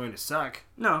that it's going to suck.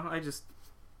 No,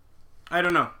 I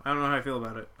don't know. I don't know how I feel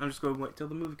about it. I'm just going to wait till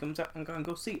the movie comes out and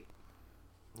go see it.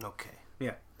 Okay.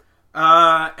 Yeah.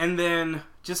 And then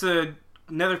just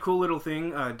another cool little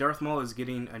thing. Darth Maul is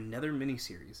getting another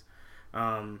miniseries,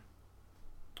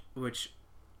 which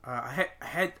I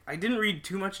didn't read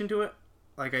too much into it.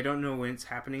 Like, I don't know when it's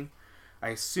happening. I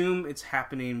assume it's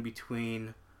happening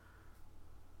between.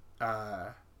 I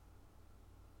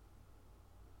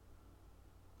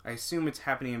assume it's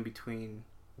happening in between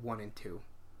 1 and 2.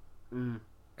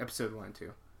 Episode 1 and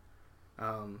 2.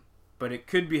 But it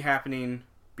could be happening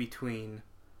between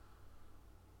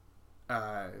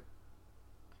the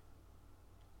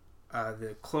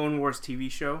Clone Wars TV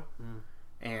show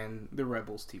and the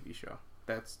Rebels TV show.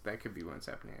 That could be when it's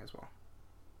happening as well.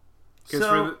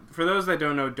 Because for those that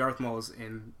don't know, Darth Maul is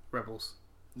in Rebels.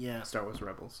 Yeah. Star Wars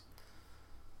Rebels.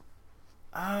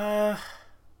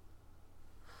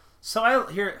 So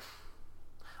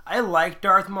I like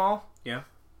Darth Maul. Yeah.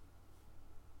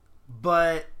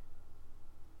 But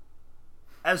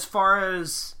as far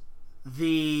as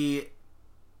the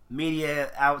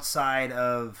media outside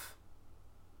of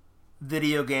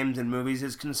video games and movies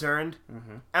is concerned,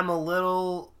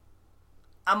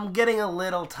 I'm getting a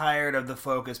little tired of the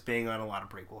focus being on a lot of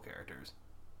prequel characters.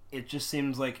 It just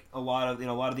seems like a lot of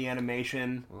the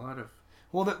animation,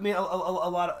 some of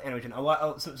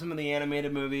the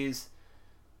animated movies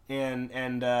and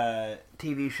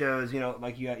TV shows.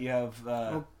 Like you have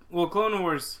Clone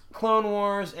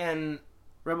Wars and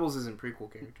Rebels isn't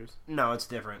prequel characters. No, it's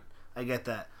different. I get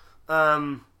that. I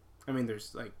mean,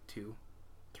 there's like 2,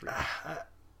 3.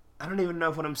 I don't even know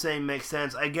if what I'm saying makes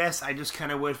sense. I guess I just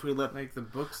kind of wish we let the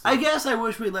books. I guess I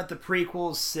wish we let the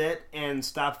prequels sit and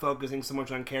stop focusing so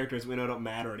much on characters we know don't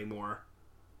matter anymore.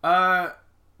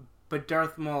 But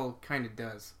Darth Maul kind of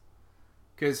does,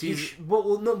 because he's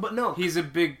no. He's a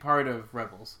big part of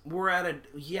Rebels. We're at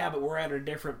a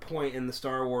different point in the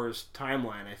Star Wars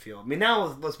timeline. I feel. I mean,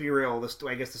 now let's be real.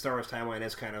 I guess the Star Wars timeline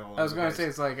is kind of all. I was going to say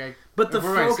it's like but the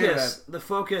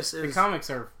focus is the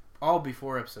comics are all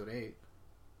before Episode 8.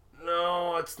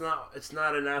 No, it's not. It's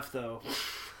not enough, though.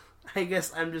 I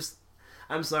guess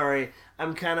I'm sorry.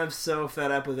 I'm kind of so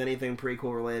fed up with anything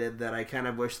prequel related that I kind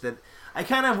of wish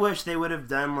they would have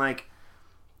done, like,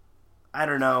 I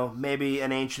don't know, maybe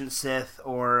an Ancient Sith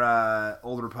or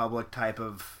Old Republic type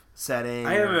of setting.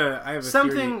 I have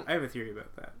a theory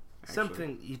about that. Actually.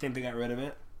 Something you think they got rid of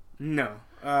it? No,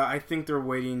 I think they're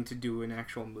waiting to do an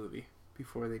actual movie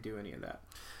before they do any of that.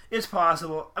 It's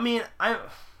possible. I mean,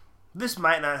 this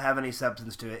might not have any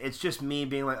substance to it. It's just me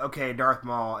being like, okay, Darth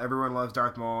Maul. Everyone loves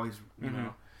Darth Maul. He's, you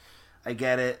know, I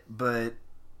get it, but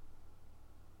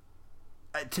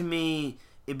to me,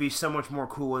 it'd be so much more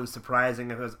cool and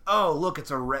surprising if it was, oh, look,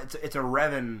 it's a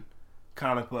Revan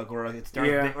comic book, or it's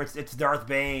Darth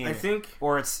Bane. I think,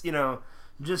 or it's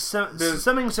just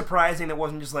something surprising that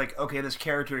wasn't just like, okay, this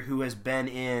character who has been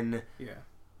in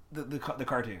the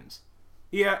cartoons.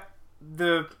 Yeah,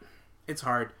 it's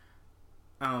hard.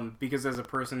 Because as a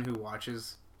person who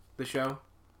watches the show,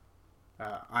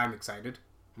 I'm excited.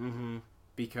 Mm-hmm.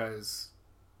 Because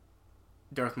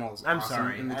Darth Maul is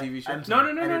awesome in the TV show.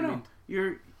 No.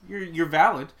 You're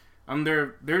valid.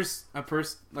 There's a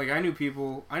person, like I know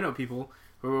people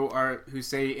who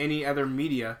say any other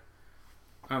media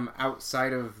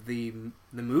outside of the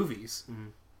movies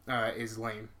is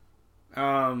lame.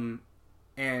 And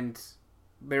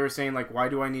they were saying, like, why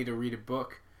do I need to read a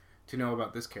book to know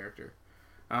about this character?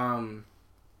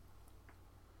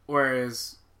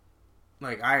 Whereas,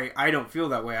 like, I don't feel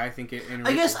that way. I think it enriches.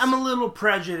 I guess I'm a little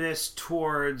prejudiced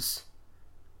towards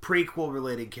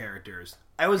prequel-related characters.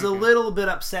 I was a little bit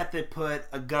upset they put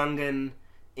a Gungan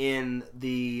in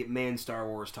the main Star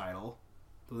Wars title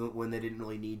when they didn't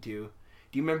really need to.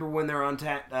 Do you remember when they're on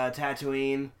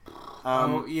Tatooine?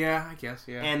 Yeah, I guess,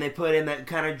 yeah. And they put in that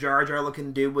kind of Jar Jar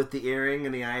looking dude with the earring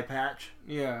and the eye patch?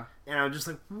 Yeah. And I was just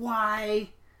like, why?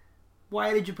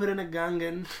 Why did you put in a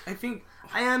Gungan? I think...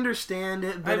 I understand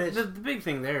it, but the big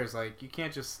thing there is, like, you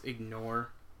can't just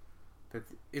ignore that.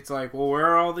 It's like, well, where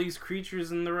are all these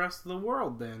creatures in the rest of the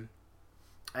world, then?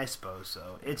 I suppose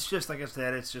so. It's just, like I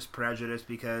said, it's just prejudice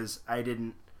because I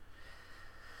didn't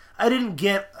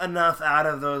get enough out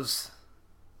of those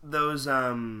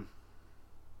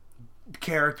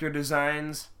character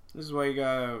designs. This is why you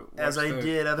gotta watch as I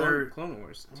did other Clone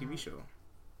Wars TV show.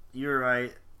 You're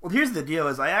right. Well, here's the deal: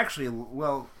 is I actually what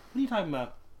are you talking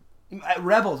about?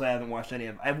 Rebels. I haven't watched any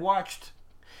of. I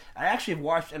actually have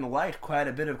watched and liked quite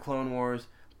a bit of Clone Wars.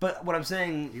 But what I'm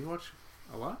saying, you watch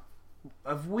a lot.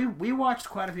 We watched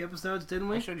quite a few episodes, didn't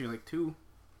we? I showed you like 2.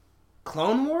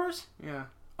 Clone Wars? Yeah.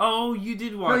 Oh, you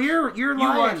did watch. No, you're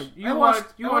lying. You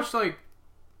watched like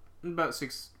about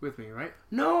 6 with me, right?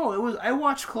 No, I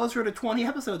watched closer to 20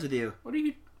 episodes with you.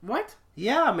 What?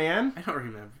 Yeah, man. I don't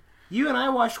remember. You and I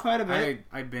watched quite a bit.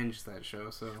 I binged that show,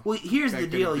 so... Well, here's the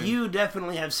deal. You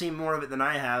definitely have seen more of it than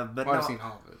I have, but I've seen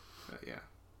all of it, but yeah.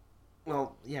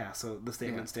 Well, yeah, so the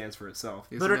statement stands for itself.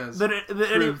 Yes, it does.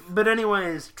 But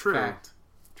anyways... True. Fact.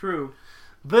 True.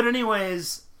 But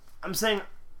anyways, I'm saying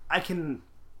I can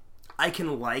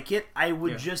like it. I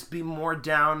would just be more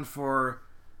down for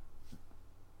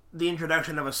the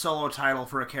introduction of a solo title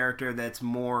for a character that's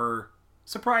more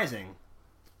surprising.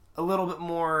 A little bit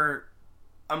more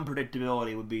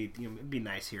unpredictability would be it'd be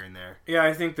nice here and there. Yeah,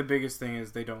 I think the biggest thing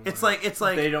is they don't. It's like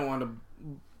they don't want to.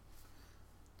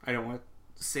 I don't want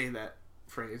to say that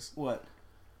phrase. What?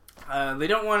 They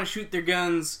don't want to shoot their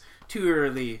guns too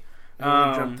early.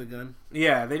 Jump the gun.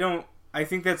 Yeah, they don't. I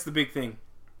think that's the big thing.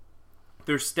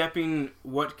 They're stepping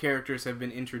what characters have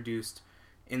been introduced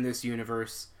in this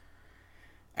universe,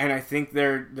 and I think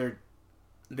they're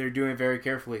doing it very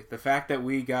carefully. The fact that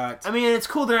we got... I mean, it's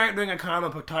cool they're not doing a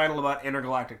comic book title about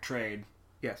intergalactic trade.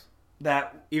 Yes.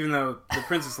 That... Even though the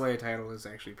Princess Leia title is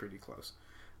actually pretty close.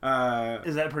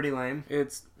 Is that pretty lame?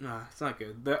 It's not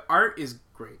good. The art is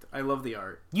great. I love the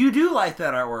art. You do like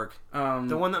that artwork.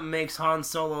 The one that makes Han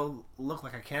Solo look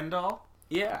like a Ken doll?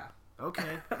 Yeah.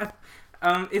 Okay.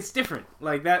 It's different.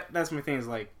 Like, that's my thing, is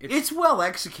like... It's well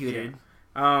executed.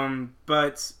 Yeah.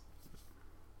 But...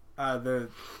 the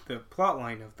plot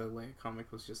line of the Leia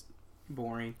comic was just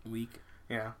boring, weak.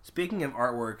 Yeah. Speaking of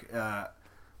artwork,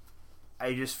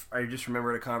 I just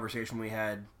remembered a conversation we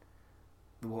had.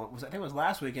 I think it was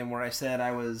last weekend where I said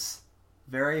I was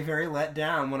very, very let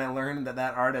down when I learned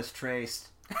that artist traced.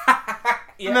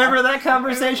 Yeah. Remember that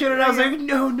conversation? And I was like,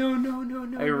 no.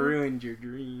 I ruined your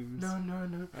dreams.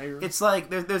 No. It's like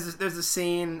there's a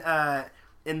scene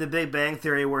in The Big Bang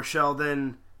Theory where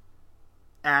Sheldon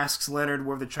asks Leonard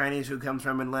where the Chinese food comes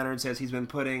from, and Leonard says he's been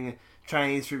putting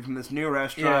Chinese food from this new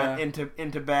restaurant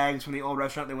into bags from the old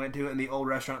restaurant they went to, and the old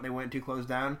restaurant they went to closed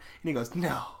down. And he goes,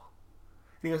 no.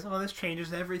 And he goes, oh, this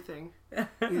changes everything.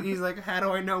 He's like, how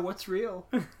do I know what's real?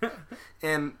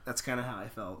 And that's kind of how I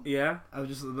felt. Yeah? I was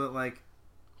just a little bit like,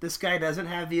 this guy doesn't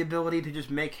have the ability to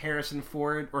just make Harrison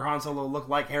Ford or Han Solo look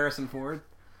like Harrison Ford.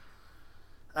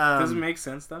 Does it make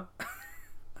sense, though?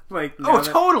 Like,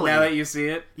 totally. Now that you see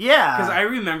it, yeah. Because I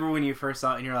remember when you first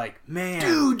saw it, and you're like, "Man,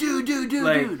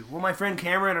 dude." Well, my friend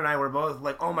Cameron and I were both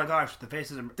like, "Oh my gosh, the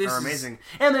faces are amazing,"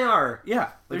 and they are.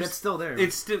 Yeah, but it's still there.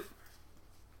 It's still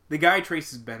the guy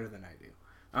traces better than I do,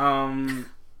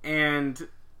 and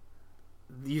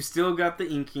you still got the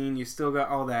inking, you still got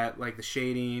all that, like the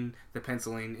shading, the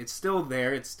penciling. It's still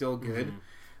there. It's still good.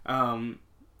 I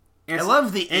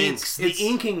love the inks. The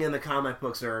inking in the comic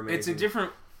books are amazing. It's a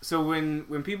different. So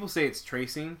when people say it's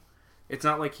tracing, it's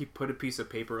not like he put a piece of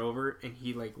paper over and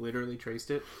he like literally traced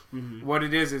it. Mm-hmm. What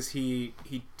it is he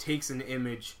takes an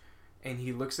image and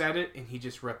he looks at it and he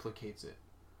just replicates it.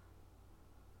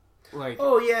 Like,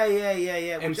 oh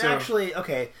yeah. Which actually,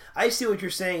 okay, I see what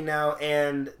you're saying now,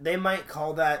 and they might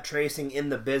call that tracing in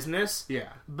the business. Yeah.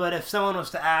 But if someone was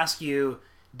to ask you,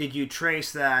 did you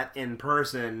trace that in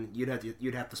person? You'd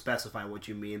have to specify what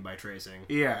you mean by tracing.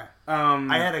 Yeah.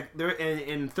 I had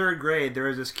in third grade there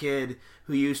was this kid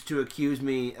who used to accuse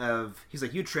me of, he's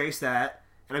like, you traced that,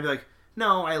 and I'd be like,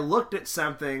 no, I looked at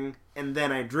something and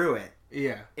then I drew it.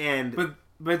 Yeah. And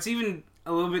but it's even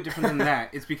a little bit different than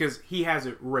that. It's because he has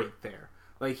it right there.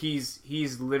 Like he's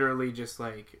literally just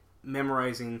like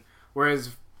memorizing, whereas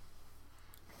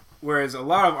a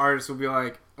lot of artists will be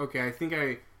like, okay, I think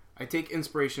I take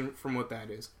inspiration from what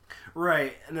that is,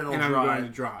 right, and then I'm going to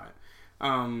draw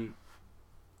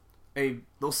it.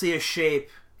 They'll see a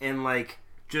shape and like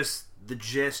just the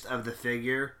gist of the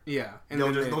figure. Yeah, and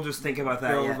they'll just think about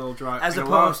that. They'll draw it as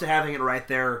opposed to having it right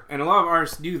there. And a lot of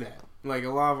artists do that. Like a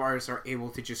lot of artists are able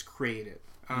to just create it.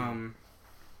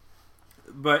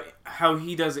 But how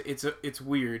he does it, it's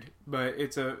weird. But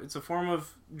it's a form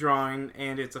of drawing,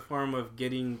 and it's a form of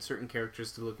getting certain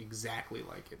characters to look exactly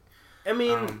like it. I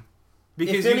mean,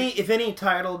 because if any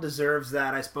title deserves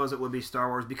that, I suppose it would be Star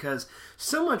Wars, because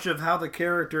so much of how the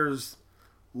characters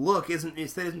look isn't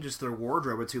just their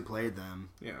wardrobe; it's who played them.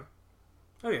 Yeah.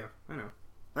 Oh yeah, I know.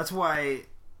 That's why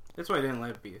I didn't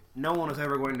let it be. No one was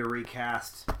ever going to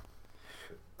recast.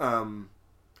 Harrison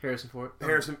Ford.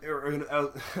 Harrison.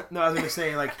 No, I was going to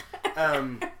say like.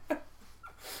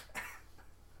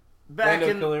 Back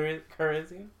in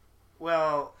Calrissian.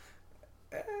 Well.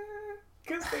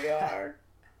 Because they are.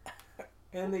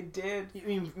 And they did.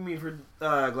 You mean for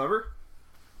Glover?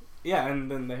 Yeah, and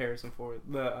then the Harrison Ford.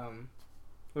 The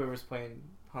whoever's playing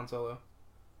Han Solo.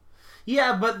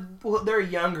 Yeah, but they're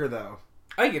younger, though.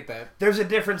 I get that. There's a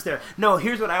difference there. No,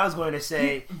 here's what I was going to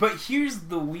say. But here's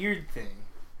the weird thing.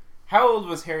 How old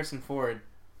was Harrison Ford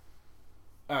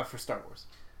for Star Wars?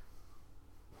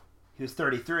 He was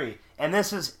 33. And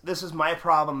this is my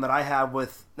problem that I have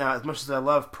with, now, as much as I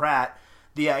love Pratt,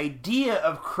 the idea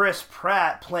of Chris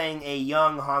Pratt playing a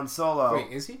young Han Solo.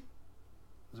 Wait, is he? It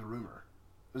was a rumor.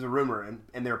 It was a rumor,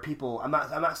 and there are people. I'm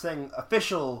not saying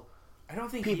official. I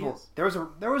don't think people. He is.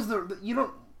 There was the you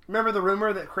don't remember the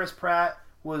rumor that Chris Pratt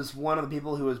was one of the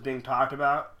people who was being talked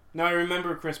about. No, I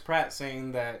remember Chris Pratt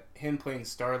saying that him playing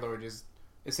Star-Lord is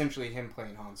essentially him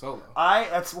playing Han Solo.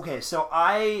 That's okay. So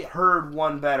I heard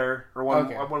one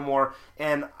more,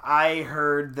 and I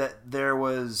heard that there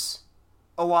was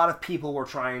a lot of people were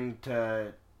trying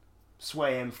to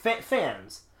sway him.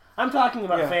 Fans. I'm talking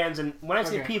about fans, and when I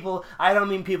say people, I don't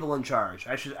mean people in charge.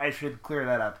 I should clear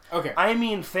that up. Okay. I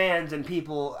mean fans and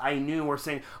people I knew were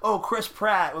saying, "Oh, Chris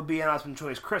Pratt would be an awesome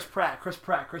choice. Chris Pratt.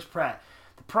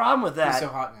 The problem with that he's so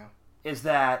hot now. Is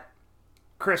that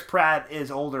Chris Pratt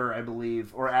is older, I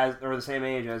believe, or the same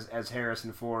age as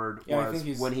Harrison Ford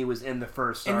was when he was in the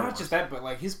first Star Wars. And not just that, but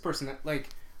like his person, like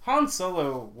Han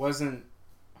Solo wasn't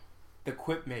the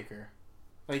quip maker.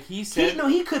 Like he said,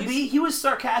 he could be. He was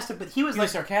sarcastic, but he was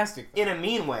sarcastic in a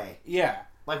mean way. Yeah,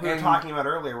 like we were talking about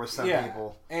earlier with some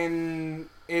people. And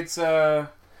it's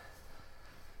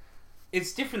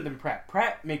different than Pratt.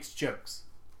 Pratt makes jokes.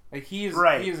 Like he's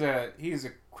a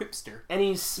quipster, and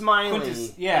he's smiley,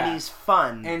 and he's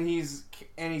fun, and he's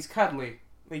cuddly.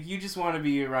 Like you just want to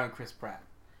be around Chris Pratt.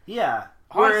 Yeah,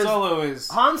 Han Solo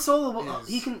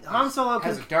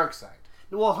has a dark side.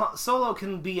 Well, Solo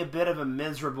can be a bit of a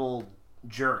miserable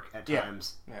jerk at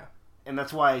times. Yeah. And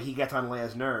that's why he gets on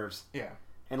Leia's nerves. Yeah.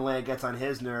 And Leia gets on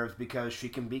his nerves because she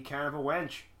can be kind of a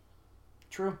wench.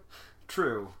 True.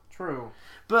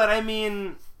 But, I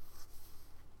mean,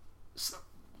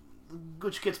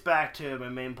 which gets back to my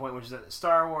main point, which is that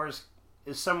Star Wars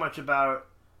is so much about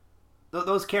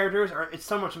those characters, it's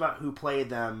so much about who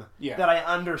played them that I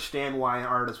understand why an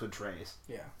artist would trace.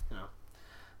 Yeah. You know?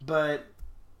 But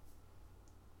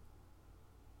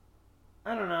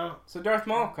I don't know. So Darth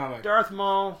Maul comic. Darth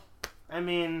Maul, I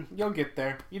mean... You'll get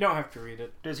there. You don't have to read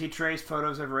it. Does he trace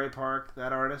photos of Ray Park,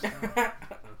 that artist?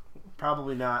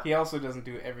 Probably not. He also doesn't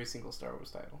do every single Star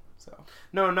Wars title, so...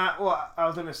 No, not... Well, I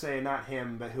was going to say not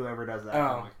him, but whoever does that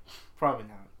comic. Probably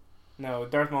not. No,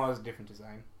 Darth Maul has a different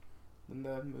design than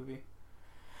the movie.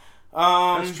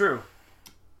 That's true.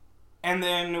 And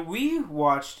then we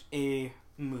watched a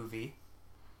movie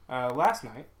last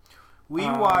night. We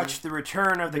watched The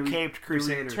Return of the Caped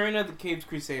Crusader. The Return of the Caped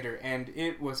Crusader, and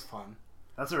it was fun.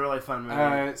 That's a really fun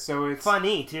movie. So it's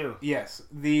funny too. Yes.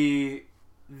 The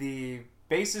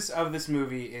basis of this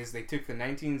movie is they took the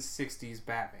 1960s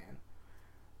Batman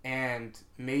and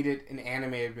made it an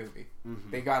animated movie.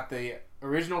 Mm-hmm. They got the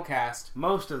original cast,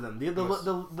 most of them, the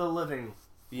living,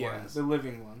 ones. The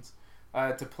living ones,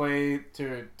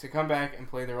 to come back and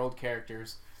play their old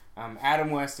characters. Adam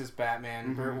West is Batman,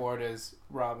 mm-hmm. Burt Ward is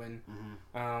Robin.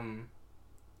 Mm-hmm.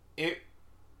 It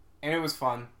was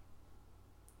fun.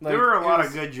 Like, there were a lot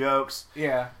of good jokes.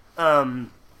 Yeah.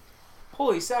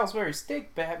 Holy Salisbury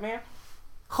steak, Batman.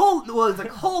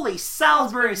 Holy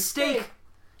Salisbury steak,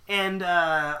 and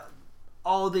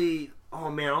all the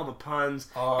puns,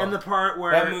 and the part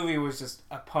where that movie was just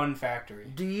a pun factory.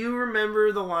 Do you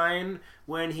remember the line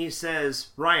when he says,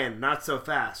 "Ryan, not so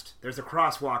fast. There's a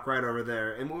crosswalk right over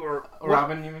there." And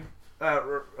Robin, you mean?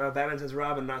 Batman says,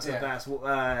 "Robin, not so fast."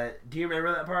 Do you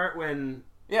remember that part when?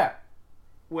 Yeah.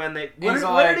 When they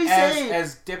what did he say?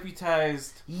 As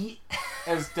deputized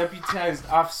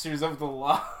officers of the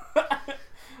law,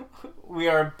 we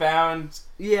are bound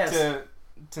to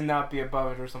not be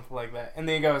above it or something like that. And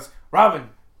then he goes, "Robin,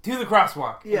 do the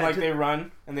crosswalk." Yeah, and they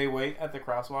run and they wait at the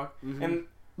crosswalk. Mm-hmm.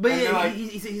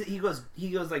 He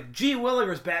goes like, "Gee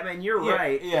Willikers, Batman, you're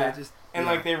right." Yeah.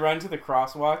 They run to the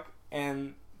crosswalk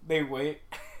and they wait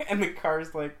and the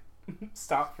cars like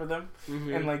stop for them,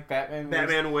 mm-hmm. and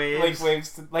Batman waves.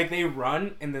 They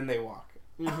run and then they walk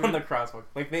mm-hmm. on the crosswalk.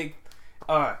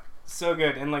 So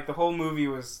good. And the whole movie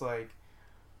was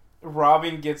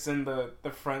Robin gets in the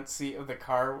front seat of the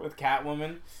car with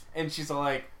Catwoman, and she's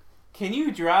like, "Can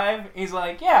you drive?" And he's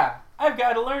like, "Yeah, I've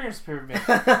got a learner's permit." He's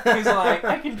like,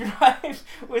 "I can drive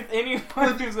with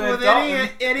anyone who's an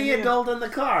adult." Any adult in the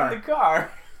car.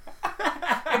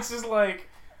 It's just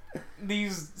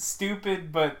these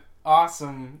stupid but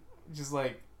awesome, just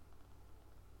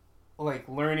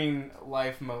learning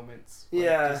life moments.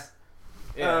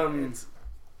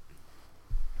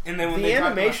 And then when the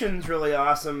animation's really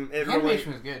awesome. The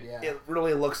animation was good, yeah. It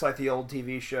really looks like the old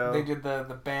TV show. They did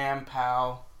the Bam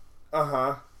Pow.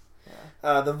 Uh-huh.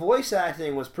 Yeah. The voice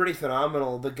acting was pretty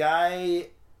phenomenal. The guy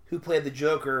who played the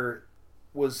Joker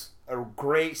was a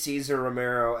great Cesar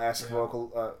Romero-esque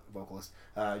vocalist.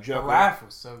 Joker. The laugh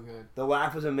was so good. The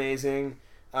laugh was amazing.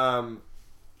 And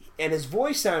his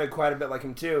voice sounded quite a bit like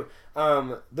him, too.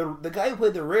 The guy who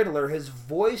played the Riddler, his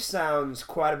voice sounds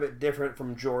quite a bit different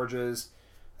from George's.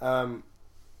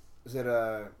 Is it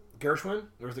Gershwin?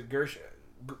 Or is it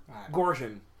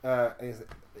Gorshin?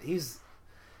 He's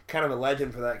kind of a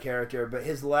legend for that character, but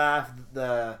his laugh,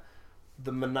 the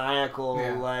maniacal,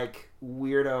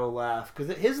 weirdo laugh,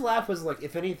 because his laugh was,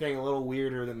 if anything, a little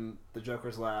weirder than the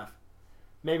Joker's laugh.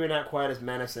 Maybe not quite as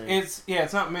menacing. It's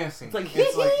not menacing.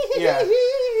 It's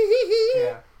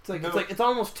It's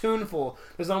almost tuneful.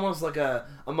 There's almost like a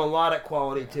melodic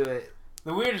quality to it.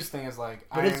 The weirdest thing is like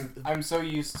I'm so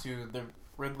used to the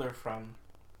Riddler from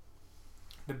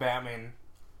the Batman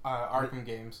Arkham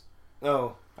games.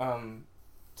 Oh.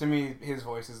 To me, his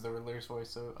voice is the Riddler's voice,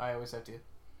 so I always have to.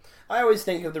 I always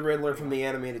think of the Riddler from the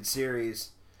animated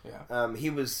series. Yeah. He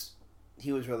was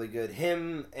really good.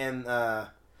 Him and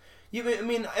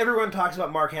everyone talks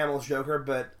about Mark Hamill's Joker,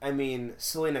 but I mean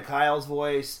Selena Kyle's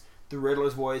voice, the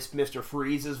Riddler's voice, Mr.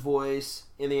 Freeze's voice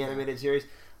in the animated series,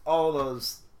 all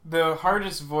those. The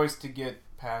hardest voice to get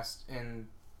past in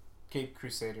Caped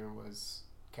Crusader was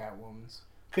Catwoman's.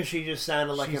 Because she just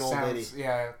sounded like an old lady.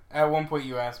 Yeah. At one point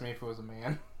you asked me if it was a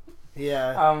man. Yeah.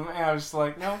 And I was just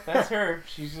like, no, that's her.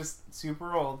 She's just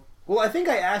super old. Well, I think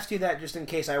I asked you that just in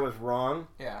case I was wrong.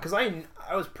 Yeah. Because I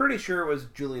was pretty sure it was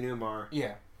Julie Newmar.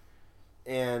 Yeah.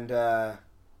 And, I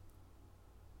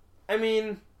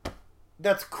mean,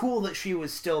 that's cool that she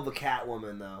was still the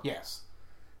Catwoman, though. Yes.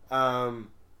 And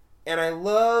I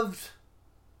loved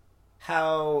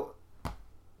how...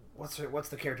 What's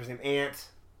the character's name? Ant.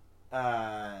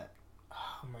 Oh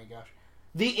my gosh.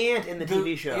 The Ant in the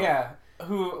TV show. Yeah.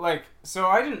 Who, like, so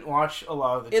I didn't watch a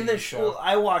lot of the TV show.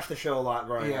 I watched the show a lot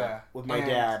growing up with my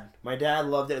dad. My dad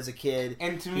loved it as a kid.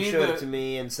 And to me, he showed it to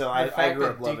me, and so I grew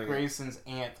up loving it. Dick Grayson's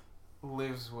aunt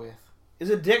lives with. Is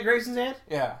it Dick Grayson's aunt?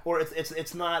 Yeah. Or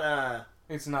it's not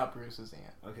It's not Bruce's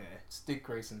aunt. Okay. It's Dick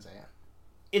Grayson's aunt.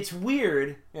 It's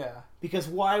weird. Yeah. Because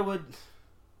why would?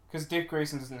 Because Dick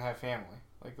Grayson doesn't have family.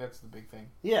 Like, that's the big thing.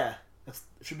 Yeah. That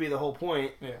should be the whole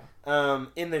point. Yeah.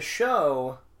 In the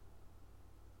show,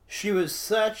 she was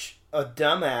such a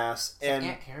dumbass. And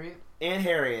Aunt Harriet? Aunt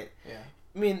Harriet. Yeah.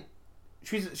 I mean,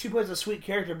 she plays a sweet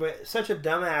character, but such a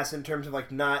dumbass in terms of,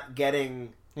 like, not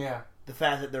getting the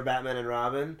fact that they're Batman and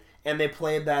Robin. And they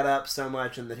played that up so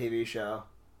much in the TV show.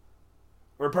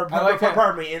 Or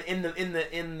pardon me,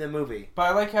 in the movie. But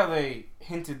I like how they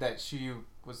hinted that she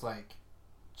was like,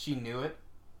 she knew it.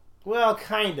 Well,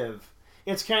 kind of.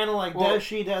 It's kind of like, does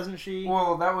she, doesn't she?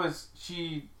 Well, that was,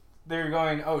 they're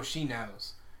going, oh, she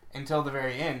knows. Until the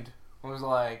very end. It was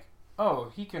like,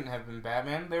 oh, he couldn't have been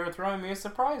Batman. They were throwing me a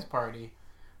surprise party.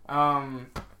 And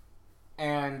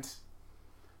then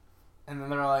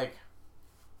they're like,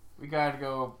 we gotta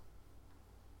go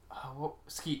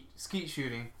skeet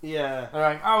shooting. Yeah. They're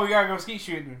like, oh, we gotta go skeet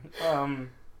shooting. And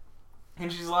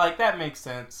she's like, that makes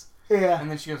sense. Yeah. And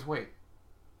then she goes, wait.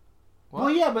 What?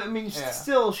 Well, yeah, but I mean,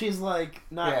 still, she's like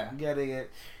not getting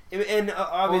it, and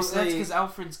obviously that's because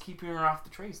Alfred's keeping her off the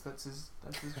trace. That's his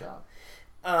job.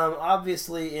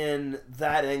 Obviously, in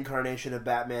that incarnation of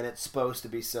Batman, it's supposed to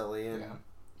be silly and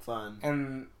fun,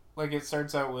 and like it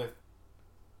starts out with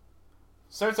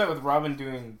Robin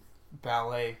doing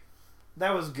ballet.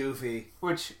 That was goofy.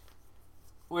 Which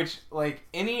like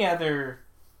any other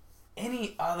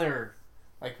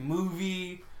like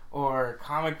movie or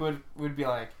comic would be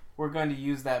like, we're going to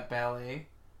use that ballet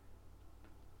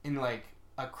in like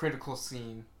a critical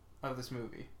scene of this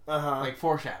movie. Like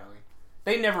foreshadowing.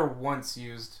 They never once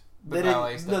used the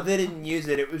ballet stuff. No, they didn't use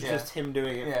it. It was just him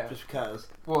doing it just because.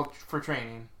 Well, for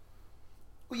training.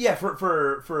 Well, yeah,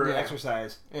 for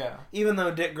exercise. Yeah. Even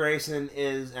though Dick Grayson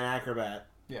is an acrobat.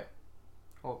 Yeah.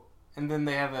 Well, and then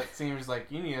they have that scene where it's like,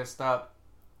 you need to stop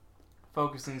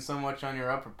focusing so much on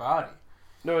your upper body.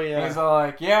 No, yeah. And he's all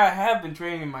like, yeah, I have been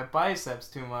training my biceps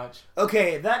too much.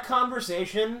 Okay, that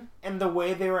conversation and the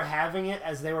way they were having it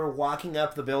as they were walking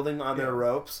up the building on their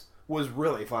ropes was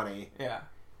really funny. Yeah.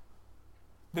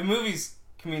 The movie's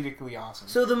comedically awesome.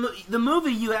 So the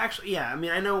movie, you actually... Yeah, I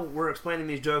mean, I know we're explaining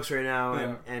these jokes right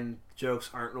now, and jokes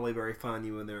aren't really very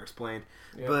funny when they're explained.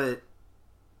 Yeah. But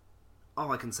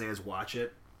all I can say is watch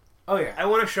it. Oh yeah, I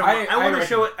want to show. I want to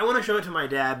show it. I want to show it to my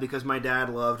dad because my dad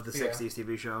loved the '60s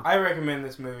TV show. I recommend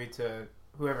this movie to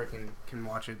whoever can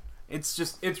watch it.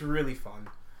 It's really fun,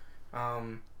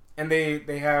 and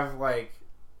they have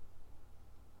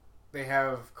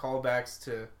callbacks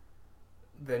to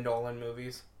the Nolan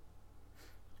movies.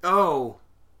 Oh,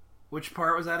 which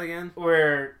part was that again?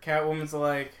 Where Catwoman's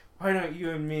like, "Why don't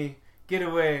you and me get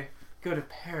away, go to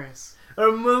Paris?"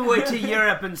 Or move away to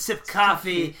Europe and sip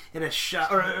coffee in a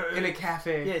shop or in a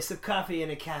cafe. Yeah, sip coffee in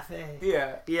a cafe.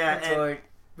 Yeah, yeah.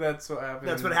 That's what happens.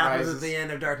 That's what happens at the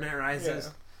end of Dark Knight Rises.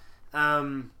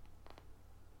 Yeah.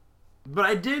 But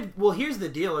I did. Well, here's the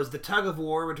deal: is the tug of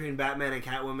war between Batman and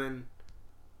Catwoman,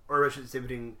 or I should say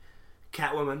between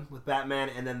Catwoman with Batman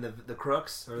and then the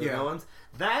crooks or the villains.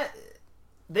 That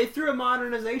they threw a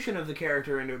modernization of the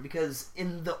character into it because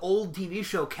in the old TV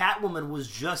show, Catwoman was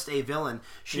just a villain.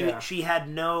 She had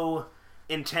no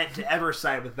intent to ever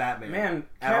side with Batman. Man,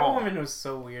 Catwoman was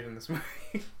so weird in this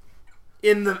movie.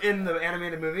 In the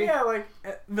animated movie? Yeah, like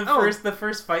the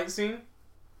first fight scene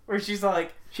where she's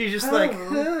like she's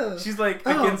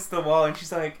against the wall and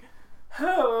she's like,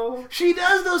 oh. She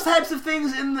does those types of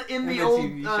things in the old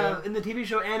in the TV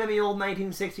show and in the old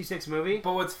 1966 movie.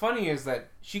 But what's funny is that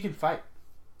she can fight.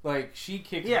 Like she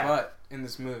kicks butt in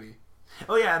this movie.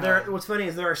 Oh yeah, what's funny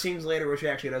is there are scenes later where she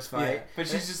actually does fight. Yeah, but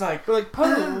she's just like,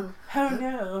 oh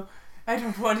no, I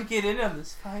don't want to get in on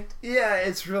this fight. Yeah,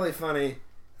 it's really funny.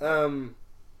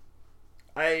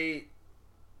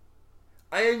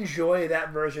 I enjoy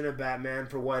that version of Batman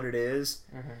for what it is.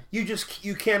 Mm-hmm.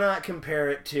 You cannot compare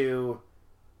it to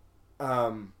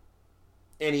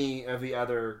any of the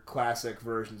other classic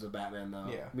versions of Batman, though.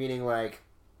 Yeah. Meaning, like,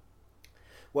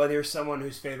 whether you're someone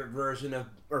whose favorite version of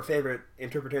or favorite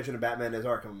interpretation of Batman is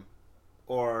Arkham,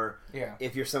 or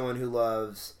if you're someone who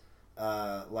loves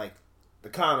like the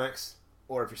comics,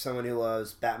 or if you're someone who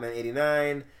loves Batman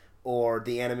 '89 or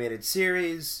the animated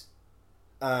series,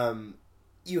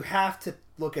 you have to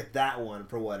look at that one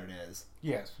for what it is.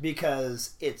 Yes,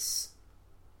 because it's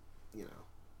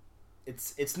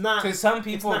it's not to some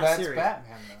people that's serious.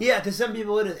 Batman. Though. Yeah, to some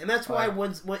people it is, and that's why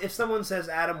when if someone says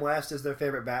Adam West is their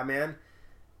favorite Batman,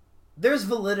 there's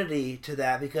validity to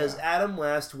that because Adam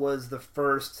West was the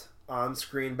first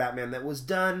on-screen Batman that was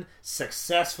done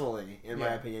successfully, in my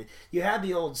opinion. You had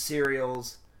the old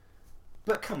serials,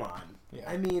 but come on. Yeah.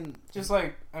 I mean...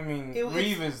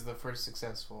 Reeve is the first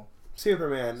successful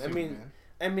Superman.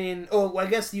 I mean, I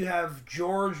guess you have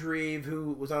George Reeve,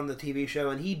 who was on the TV show,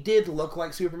 and he did look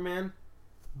like Superman,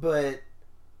 but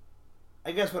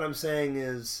I guess what I'm saying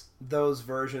is those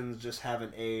versions just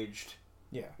haven't aged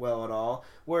well at all.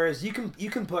 Whereas you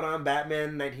can put on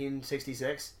Batman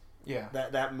 1966,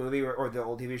 that movie or the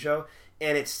old TV show,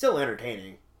 and it's still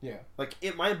entertaining. Yeah, like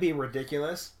it might be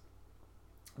ridiculous,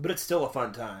 but it's still a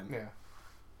fun time. Yeah.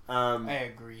 I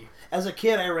agree. As a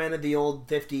kid, I rented the old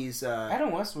 50s...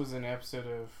 Adam West was in an episode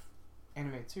of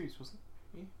animated series, wasn't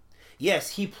he? Yes,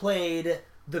 he played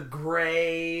the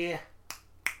Gray...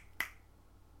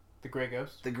 The Gray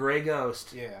Ghost? The Gray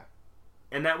Ghost. Yeah.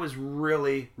 And that was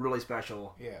really, really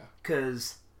special. Yeah.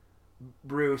 Because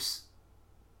Bruce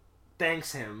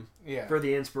thanks him for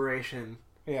the inspiration.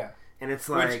 Yeah. And it's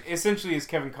like... Which essentially is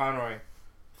Kevin Conroy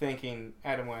thanking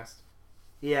Adam West.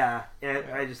 Yeah. And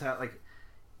I just had, like...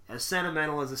 As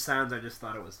sentimental as it sounds, I just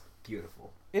thought it was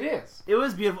beautiful. It is. It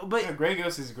was beautiful. But Grey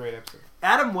Ghost is a great episode.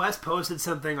 Adam West posted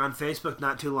something on Facebook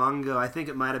not too long ago. I think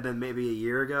it might have been maybe a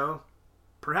year ago.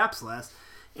 Perhaps less.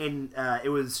 And it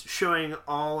was showing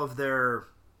all the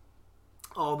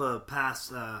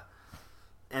past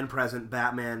and present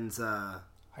Batman's...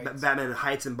 Batman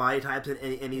heights and body types.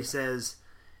 And he says,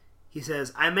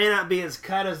 I may not be as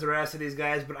cut as the rest of these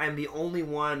guys, but I'm the only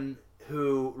one...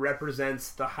 who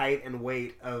represents the height and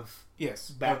weight of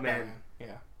Batman.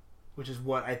 Yeah. Which is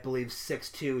what I believe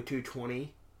 6'2",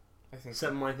 220. I think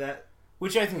something like that.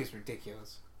 Which I think is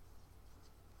ridiculous.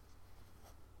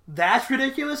 That's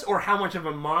ridiculous, or how much of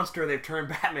a monster they've turned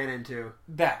Batman into?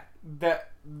 The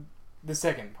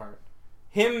second part.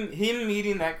 Him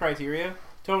meeting that criteria,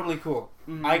 totally cool.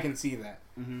 Mm-hmm. I can see that.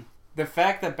 Mm-hmm. The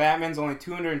fact that Batman's only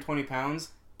 220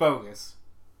 pounds, bogus.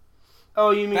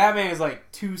 Oh, you mean... Batman is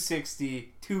like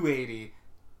 260, 280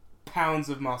 pounds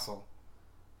of muscle.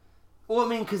 Well, I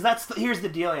mean, because here's the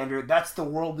deal, Andrew. That's the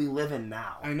world we live in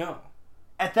now. I know.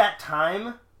 At that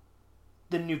time,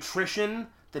 the nutrition,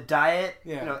 the diet,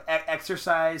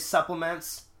 exercise,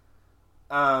 supplements,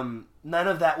 none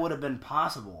of that would have been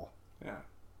possible. Yeah.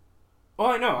 Oh,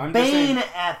 I know. Bane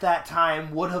at that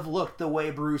time would have looked the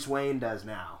way Bruce Wayne does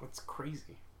now. It's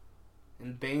crazy.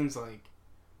 And Bane's like...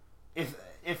 If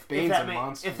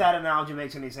that analogy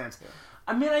makes any sense. Yeah.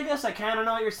 I mean, I guess I kind of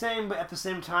know what you're saying, but at the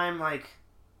same time, like...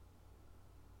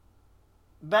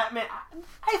 Batman...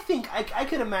 I think I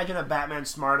could imagine a Batman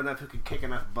smart enough who could kick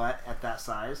enough butt at that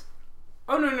size.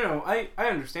 Oh, no. I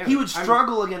understand. He would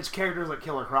struggle against characters like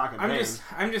Killer Croc and Bane.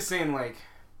 I'm just saying, like...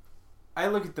 I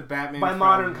look at the Batman... By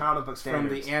modern comic book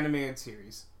standards. From the animated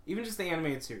series. Even just the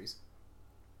animated series.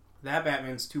 That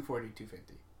Batman's 240,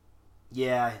 250.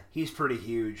 Yeah, he's pretty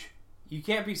huge. You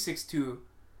can't be 6'2".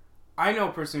 I know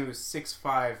a person who was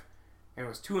 6'5" and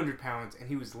was 200 pounds, and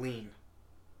he was lean.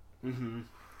 Mm-hmm.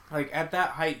 Like, at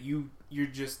that height, you're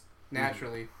just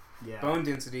naturally... Bone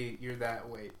density, you're that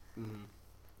weight. Mm-hmm.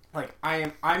 Like,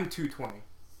 I'm 220.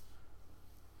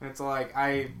 And it's like,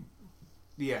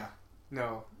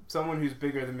 no. Someone who's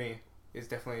bigger than me is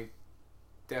definitely...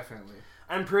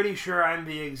 I'm pretty sure I'm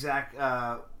the exact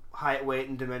height, weight,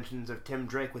 and dimensions of Tim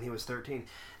Drake when he was 13.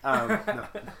 No.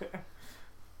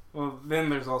 Well, then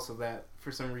there's also that.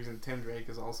 For some reason, Tim Drake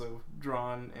is also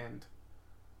drawn and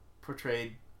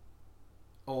portrayed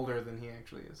older than he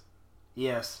actually is.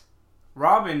 Yes.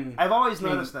 Robin... I've always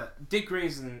noticed that. Dick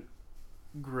Grayson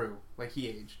grew. Like, he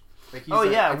aged. Like,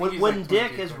 he's when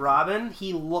Dick is Robin,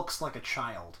 he looks like a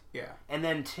child. Yeah. And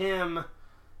then Tim...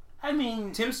 I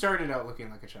mean... Tim started out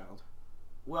looking like a child.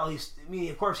 Well,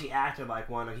 of course he acted like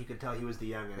one, or he could tell he was the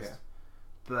youngest. Yeah.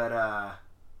 But,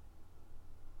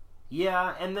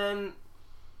 yeah, and then...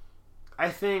 I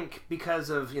think because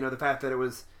of, the fact that it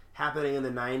was happening in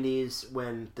the 90s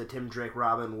when the Tim Drake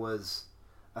Robin was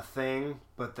a thing,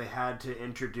 but they had to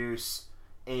introduce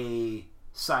a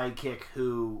sidekick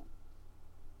who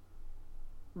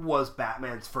was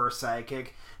Batman's first sidekick.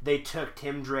 They took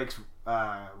Tim Drake's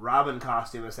Robin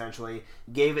costume, essentially,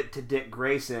 gave it to Dick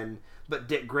Grayson, but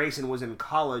Dick Grayson was in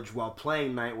college while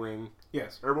playing Nightwing.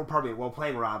 Yes. Or, while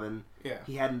playing Robin. Yeah.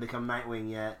 He hadn't become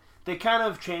Nightwing yet. They kind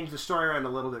of changed the story around a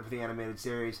little bit for the animated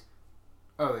series.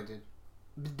 Oh, they did?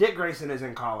 Dick Grayson is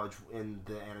in college in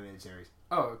the animated series.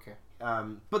 Oh, okay.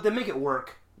 But they make it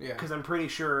work. Yeah. Because I'm pretty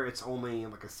sure it's only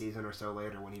like a season or so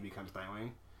later when he becomes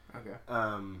Nightwing. Okay.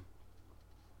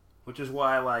 Which is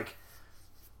why, like,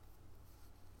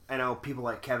 I know people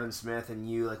like Kevin Smith and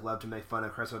you like love to make fun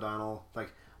of Chris O'Donnell.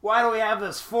 Like, why do we have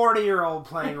this 40-year-old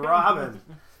playing Robin?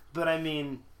 But I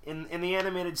mean, in the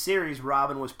animated series,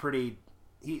 Robin was pretty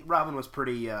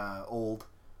old,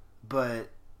 but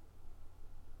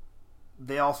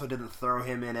they also didn't throw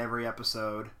him in every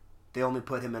episode. They only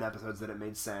put him in episodes that it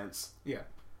made sense. Yeah.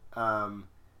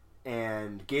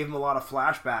 And gave him a lot of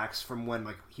flashbacks from when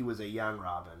like he was a young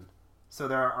Robin. So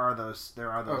there are those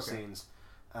scenes.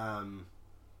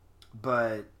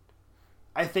 But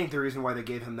I think the reason why they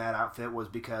gave him that outfit was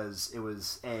because it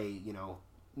was no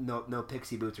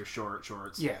pixie boots or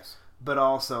shorts. Yes. But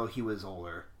also he was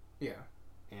older. Yeah.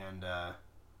 And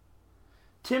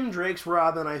Tim Drake's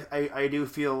Robin, I do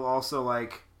feel also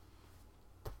like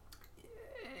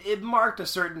it marked a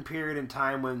certain period in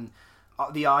time when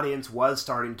the audience was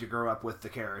starting to grow up with the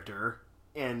character,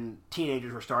 and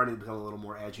teenagers were starting to become a little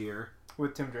more edgier.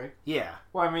 With Tim Drake? Yeah.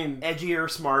 Well, I mean... edgier,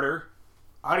 smarter.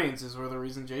 Audiences were the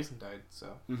reason Jason died, so...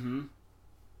 Mm-hmm.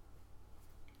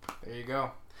 There you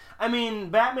go. I mean,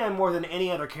 Batman more than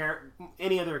any other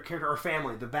character or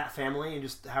family, the Bat family, and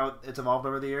just how it's evolved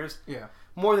over the years. Yeah.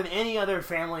 More than any other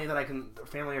family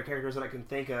or characters that I can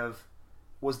think of,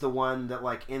 was the one that,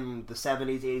 like, in the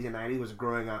 70s, 80s, and 90s was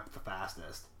growing up the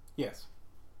fastest. Yes.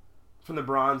 From the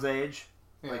Bronze Age.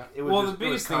 Yeah. Like, it was the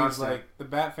biggest thing is, like, the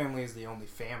Bat family is the only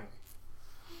family.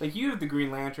 Like, you have the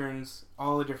Green Lanterns,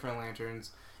 all the different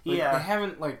Lanterns. Like, yeah.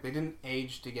 They didn't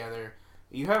age together.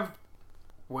 You have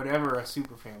whatever a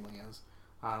super family is,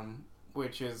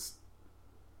 which is,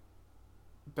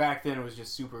 back then it was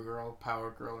just Supergirl, Power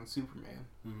Girl, and Superman.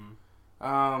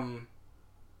 Mm-hmm.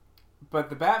 But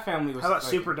the Bat family was... How about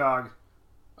like, Superdog?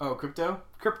 Oh, Crypto?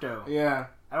 Crypto. Yeah.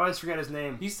 I always forget his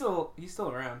name. He's still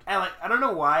around. And I don't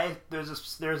know why. There's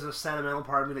a sentimental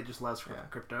part of me that just loves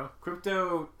Crypto.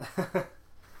 Crypto.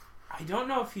 I don't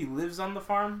know if he lives on the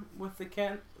farm with the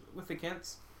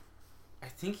Kents. I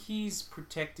think he's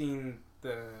protecting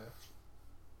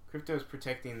Crypto's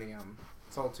protecting the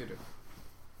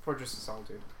Fortress of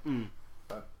Solitude. Mm.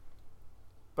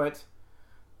 But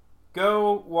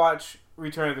go watch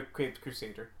Return of the Caped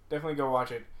Crusader. Definitely go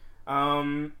watch it.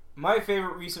 My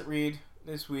favorite recent read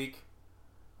this week,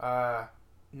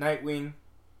 Nightwing.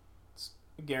 It's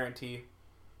a guarantee.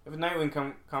 If a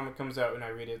Nightwing comic comes out and I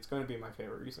read it, it's going to be my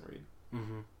favorite recent read.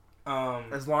 Mm-hmm.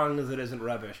 As long as it isn't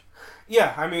rubbish.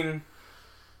 Yeah, I mean,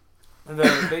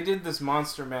 they did this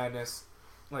Monster Madness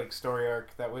like story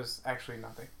arc that was actually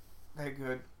not that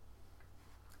good,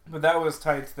 but that was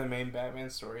tied to the main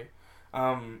Batman story.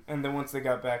 And then once they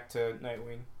got back to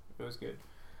Nightwing, it was good.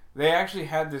 They actually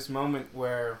had this moment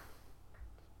where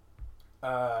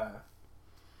Nightwing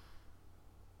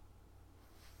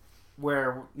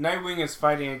is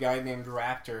fighting a guy named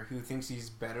Raptor who thinks he's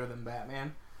better than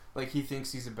Batman. Like, he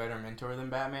thinks he's a better mentor than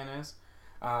Batman is.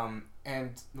 And,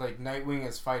 like, Nightwing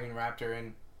is fighting Raptor,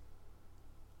 and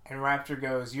Raptor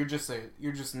goes, you're just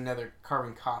another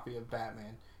carbon copy of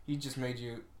Batman. He just made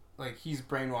you, like, he's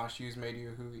brainwashed you, he's made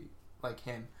you like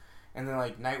him. And then,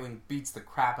 like, Nightwing beats the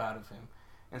crap out of him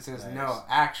and says, nice. No,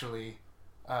 actually,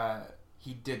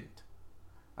 he didn't.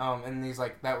 And he's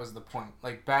like, that was the point.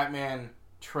 Like, Batman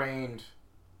trained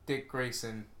Dick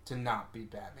Grayson to not be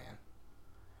Batman.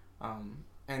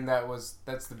 And that's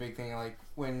the big thing. Like,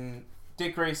 when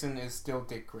Dick Grayson is still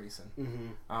Dick Grayson.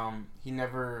 Mm-hmm. He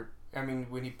never,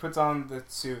 when he puts on the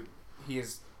suit,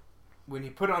 when he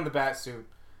put on the bat suit,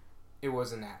 it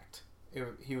was an act.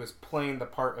 He was playing the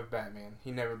part of Batman.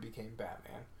 He never became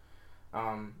Batman.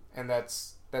 And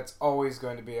that's always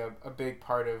going to be a big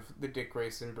part of the Dick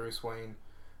Grayson, Bruce Wayne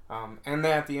And then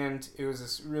at the end, it was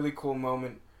this really cool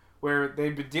moment where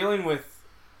they'd been dealing with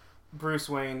Bruce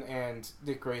Wayne and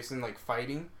Dick Grayson like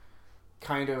fighting,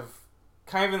 kind of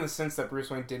in the sense that Bruce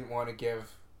Wayne didn't want to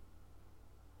give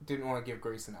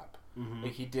Grayson up. Mm-hmm.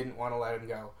 Like he didn't want to let him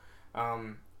go.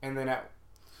 And then at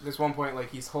this one point,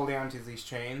 like he's holding on to these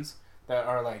chains that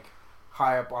are like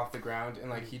high up off the ground, and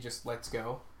like he just lets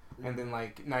go, and then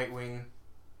like Nightwing,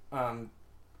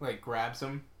 like grabs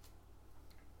him,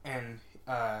 and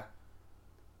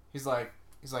he's like,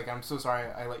 I'm so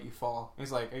sorry I let you fall. And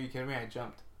he's like, are you kidding me? I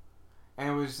jumped. And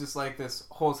it was just like this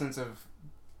whole sense of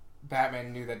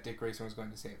Batman knew that Dick Grayson was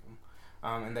going to save him,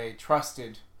 and they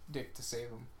trusted Dick to save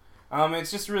him.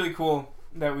 It's just really cool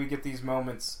that we get these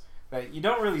moments that you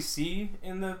don't really see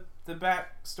in the Bat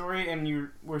story, and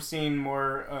we're seeing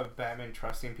more of Batman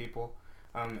trusting people,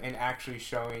 and actually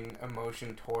showing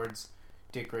emotion towards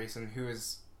Dick Grayson, who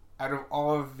is, out of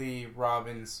all of the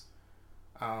Robins,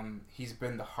 he's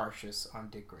been the harshest on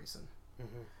Dick Grayson.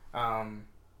 Mm-hmm.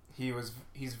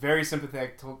 He's very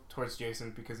sympathetic towards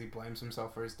Jason because he blames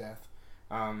himself for his death.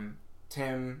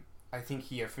 Tim, I think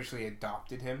he officially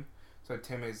adopted him, so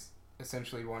Tim is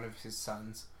essentially one of his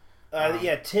sons.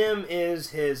 Tim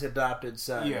is his adopted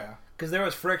son. Yeah, because there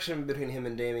was friction between him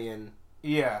and Damian.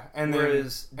 Yeah, and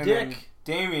whereas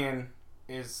Damian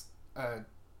is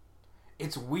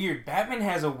it's weird. Batman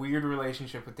has a weird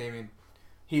relationship with Damian.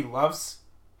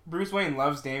 Bruce Wayne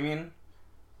loves Damian,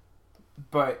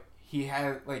 but he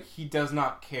does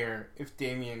not care if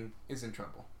Damian is in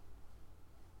trouble.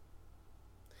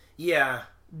 Yeah,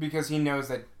 because he knows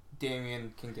that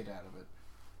Damian can get out of it.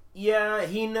 Yeah,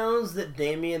 he knows that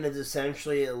Damian is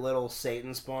essentially a little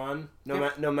Satan spawn.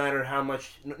 No matter how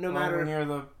much, no matter when you're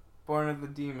the born of the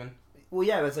demon. Well,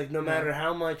 yeah, it's like no matter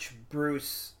how much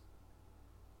Bruce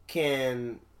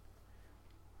can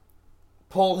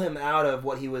pull him out of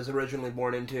what he was originally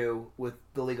born into with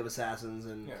the League of Assassins,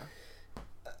 and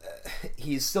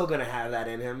he's still gonna have that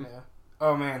in him. Yeah.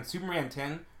 Oh man, Superman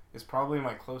 10 is probably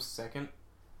my close second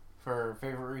for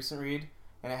favorite recent read.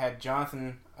 And it had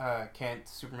Jonathan Kent,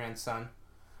 Superman's son,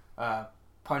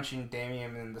 punching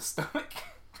Damian in the stomach.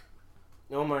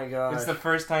 Oh my god! It's the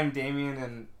first time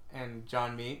Damian and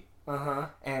John meet.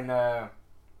 And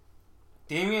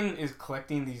Damian is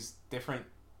collecting these different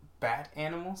bat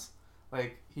animals.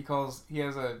 Like he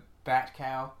has a bat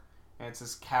cow, and it's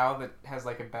this cow that has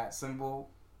like a bat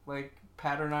symbol like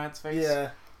pattern on its face.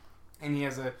 Yeah. And he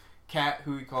has a cat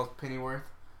who he calls Pennyworth.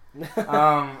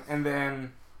 And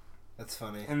then. That's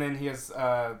funny. And then he has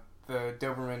the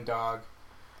Doberman dog,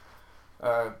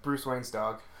 Bruce Wayne's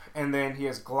dog. And then he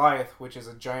has Goliath, which is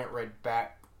a giant red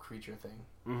bat creature thing.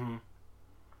 Mm-hmm.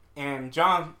 And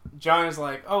John is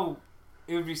like, oh,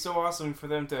 it would be so awesome for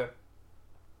them to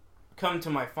come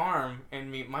to my farm and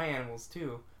meet my animals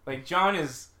too. Like, John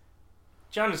is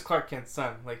Clark Kent's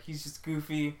son. Like, he's just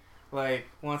goofy, like,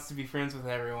 wants to be friends with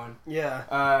everyone.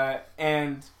 Yeah.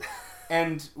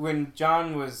 And when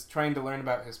John was trying to learn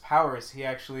about his powers, he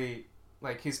actually,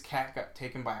 like, his cat got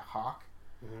taken by a hawk.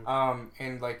 Mm-hmm.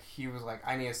 And, like, he was like,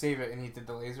 I need to save it, and he did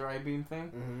the laser eye beam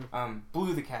thing. Mm-hmm.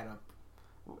 Blew the cat up,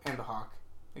 and the hawk.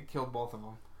 It killed both of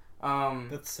them.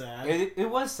 That's sad. It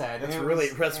was sad.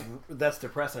 That's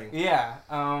depressing. Yeah.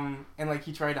 And, like,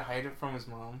 he tried to hide it from his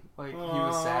mom. Like, he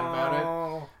was sad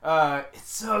about it. It's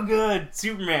so good.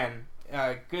 Superman.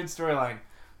 Good storyline.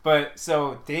 But,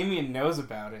 so, Damian knows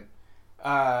about it.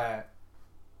 And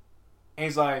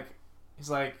he's like,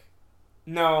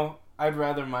 no, I'd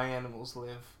rather my animals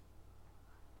live.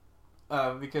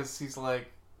 Because he's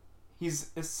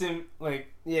a sim,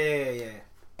 like... Yeah.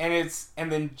 And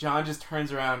then John just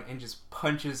turns around and just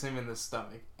punches him in the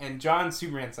stomach. And John's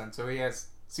Superman's son, so he has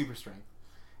super strength.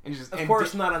 And just... Of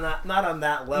course, not on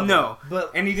that level. No,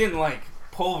 and he didn't, like,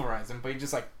 pulverize him, but he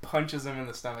just, like, punches him in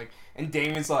the stomach. And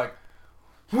Damian's like...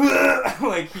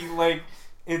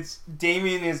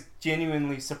 Damian is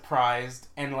genuinely surprised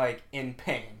and, like, in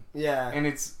pain. Yeah. And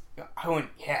I went,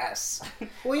 yes.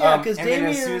 Well, yeah, because Damian... And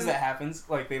then as soon as that happens,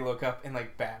 like, they look up and,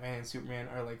 like, Batman and Superman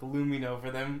are, like, looming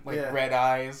over them, like, red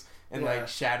eyes and, like,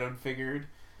 shadowed figured.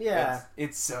 Yeah.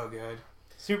 It's so good.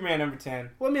 Superman number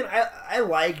 10. Well, I mean, I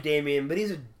like Damian, but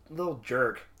he's a little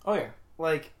jerk. Oh, yeah.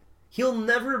 Like, he'll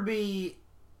never be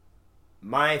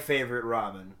my favorite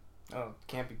Robin. Oh,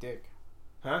 can't be Dick.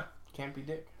 Huh? Can't be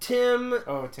Dick. Tim.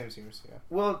 Oh, Tim's yours, yeah.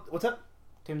 Well, what's up?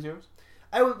 Tim's yours?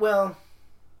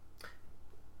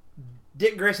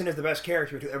 Dick Grayson is the best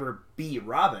character to ever be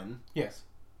Robin. Yes.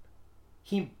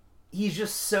 He's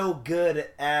just so good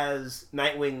as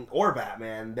Nightwing or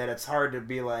Batman that it's hard to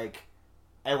be like,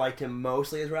 I liked him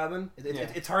mostly as Robin.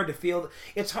 It's hard to feel...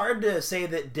 It's hard to say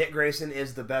that Dick Grayson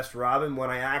is the best Robin when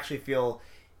I actually feel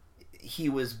he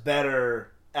was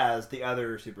better as the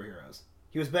other superheroes.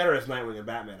 He was better as Nightwing and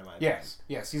Batman, in my opinion.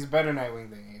 Yes, he's a better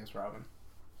Nightwing than he is Robin.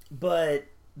 But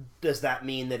does that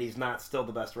mean that he's not still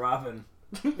the best Robin?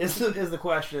 is the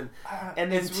question.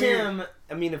 And then Tim, weird.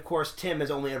 I mean, of course, Tim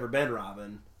has only ever been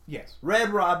Robin. Yes. Red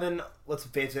Robin, let's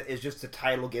face it, is just a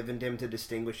title given to him to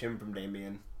distinguish him from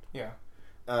Damian. Yeah.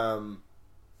 I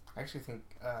actually think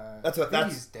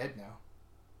he's dead now.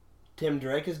 Tim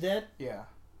Drake is dead? Yeah.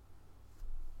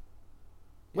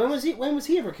 When was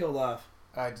he ever killed off?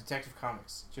 Detective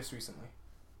Comics, just recently.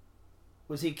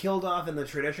 Was he killed off in the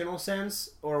traditional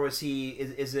sense, or was he?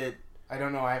 Is it? I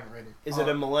don't know. I haven't read it. Is it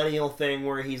a millennial thing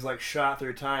where he's like shot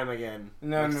through time again?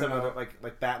 No, like no.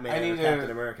 Like Batman and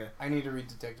Captain America. I need to read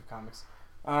Detective Comics.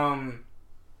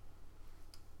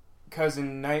 Because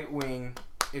in Nightwing,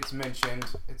 it's mentioned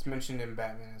in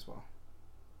Batman as well.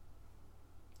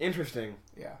 Interesting.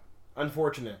 Yeah.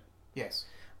 Unfortunate. Yes.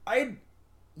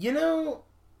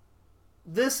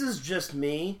 This is just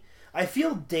me. I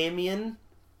feel Damian,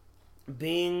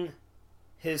 being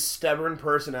his stubborn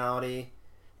personality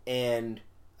and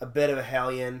a bit of a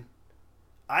hellion,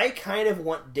 I kind of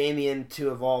want Damian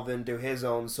to evolve into his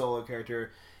own solo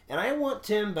character, and I want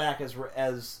Tim back as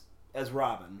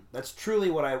Robin. That's truly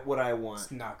what I want.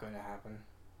 It's not going to happen.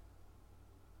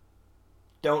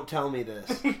 Don't tell me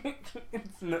this.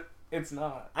 It's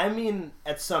not. I mean,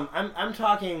 I'm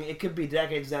talking. It could be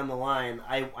decades down the line.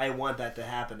 I want that to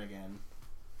happen again.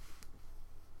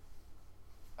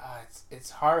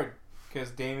 It's hard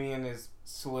because Damian is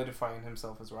solidifying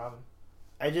himself as Robin.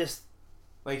 I just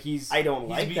he's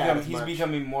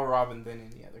becoming more Robin than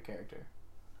any other character.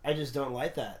 I just don't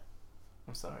like that.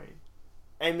 I'm sorry.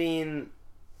 I mean,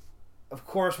 of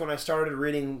course, when I started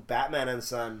reading Batman and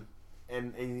Son,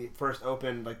 and he first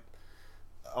opened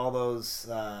all those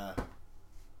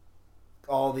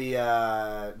all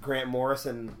the Grant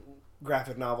Morrison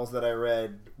graphic novels that I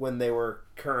read when they were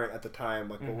current at the time,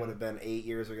 what would have been 8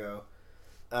 years ago.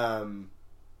 I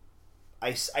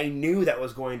knew that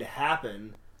was going to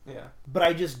happen. Yeah. But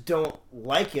I just don't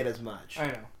like it as much. I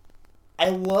know. I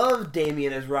love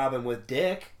Damian as Robin with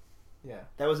Dick. Yeah.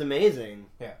 That was amazing.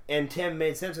 Yeah. And Tim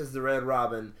made sense as the Red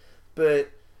Robin.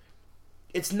 But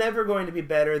it's never going to be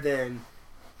better than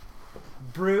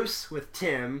Bruce with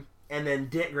Tim and then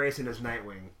Dick Grayson as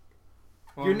Nightwing.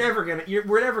 Well, we're never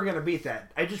gonna beat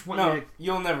that. I just want you to...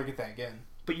 You'll never get that again.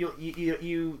 But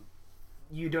you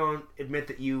don't admit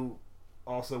that you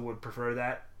also would prefer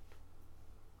that?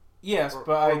 Yes,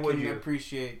 but I can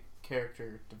appreciate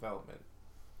character development.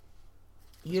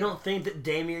 You don't think that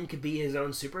Damian could be his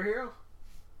own superhero?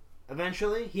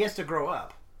 Eventually? He has to grow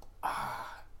up.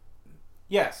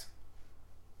 Yes.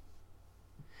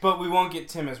 But we won't get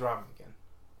Tim as Robin again.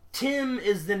 Tim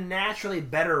is the naturally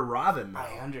better Robin, though.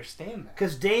 I understand that.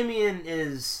 Because Damian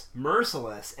is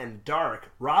merciless and dark.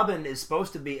 Robin is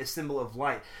supposed to be a symbol of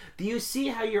light. Do you see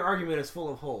how your argument is full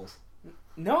of holes?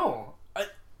 No.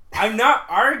 I'm not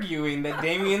arguing that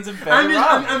Damian's a better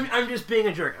Robin. I'm just being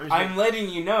a jerk. I'm letting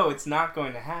you know it's not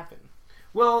going to happen.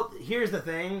 Well, here's the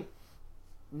thing.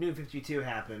 New 52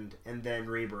 happened, and then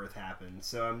Rebirth happened.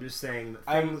 So I'm just saying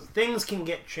that things can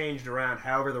get changed around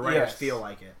however the writers feel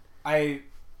like it.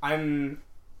 I'm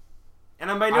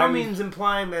by no means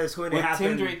implying that it's going to happen.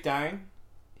 With Tim Drake dying,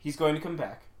 he's going to come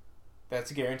back.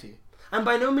 That's a guarantee. I'm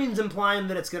by no means implying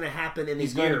that it's going to happen in a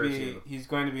year or two. He's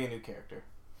going to be a new character.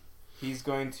 He's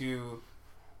going to...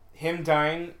 Him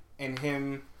dying and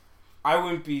him... I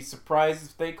wouldn't be surprised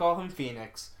if they call him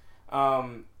Phoenix.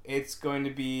 It's going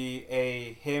to be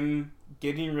him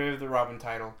getting rid of the Robin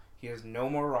title. He has no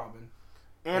more Robin.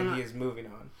 And he is moving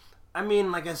on. I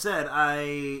mean, like I said,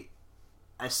 I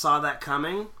saw that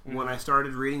coming when I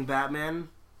started reading Batman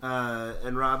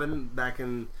and Robin back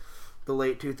in the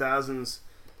late 2000s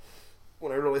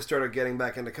when I really started getting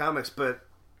back into comics. But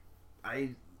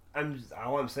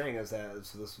all I'm saying is that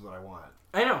this is what I want.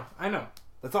 I know.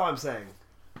 That's all I'm saying.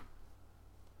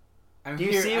 Do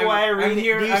you see why I read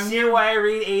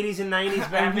 80s and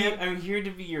 90s Batman? I'm here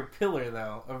to be your pillar,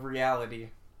 though, of reality.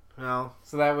 Well,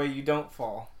 so that way you don't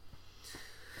fall.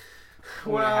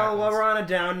 Well, while we're on a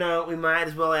down note, we might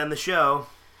as well end the show.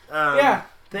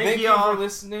 Thank you all for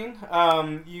listening.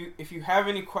 If you have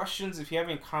any questions, if you have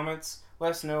any comments, let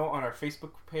us know on our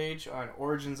Facebook page on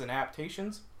Origins and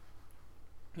Adaptations.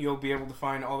 You'll be able to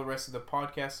find all the rest of the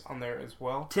podcasts on there as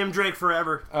well. Tim Drake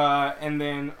forever. And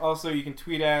then also you can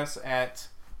tweet us at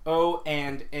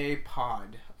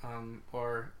O&A-Pod.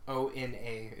 Or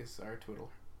ONA is our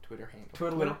Twitter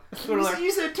handle. Twiddler.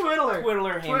 You said Twiddler.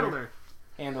 Twiddler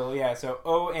handle, yeah. So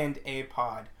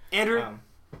O&A-Pod. Andrew,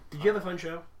 did you have a fun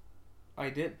show? I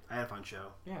did. I had a fun show.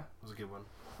 Yeah. It was a good one.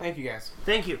 Thank you, guys.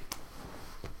 Thank you.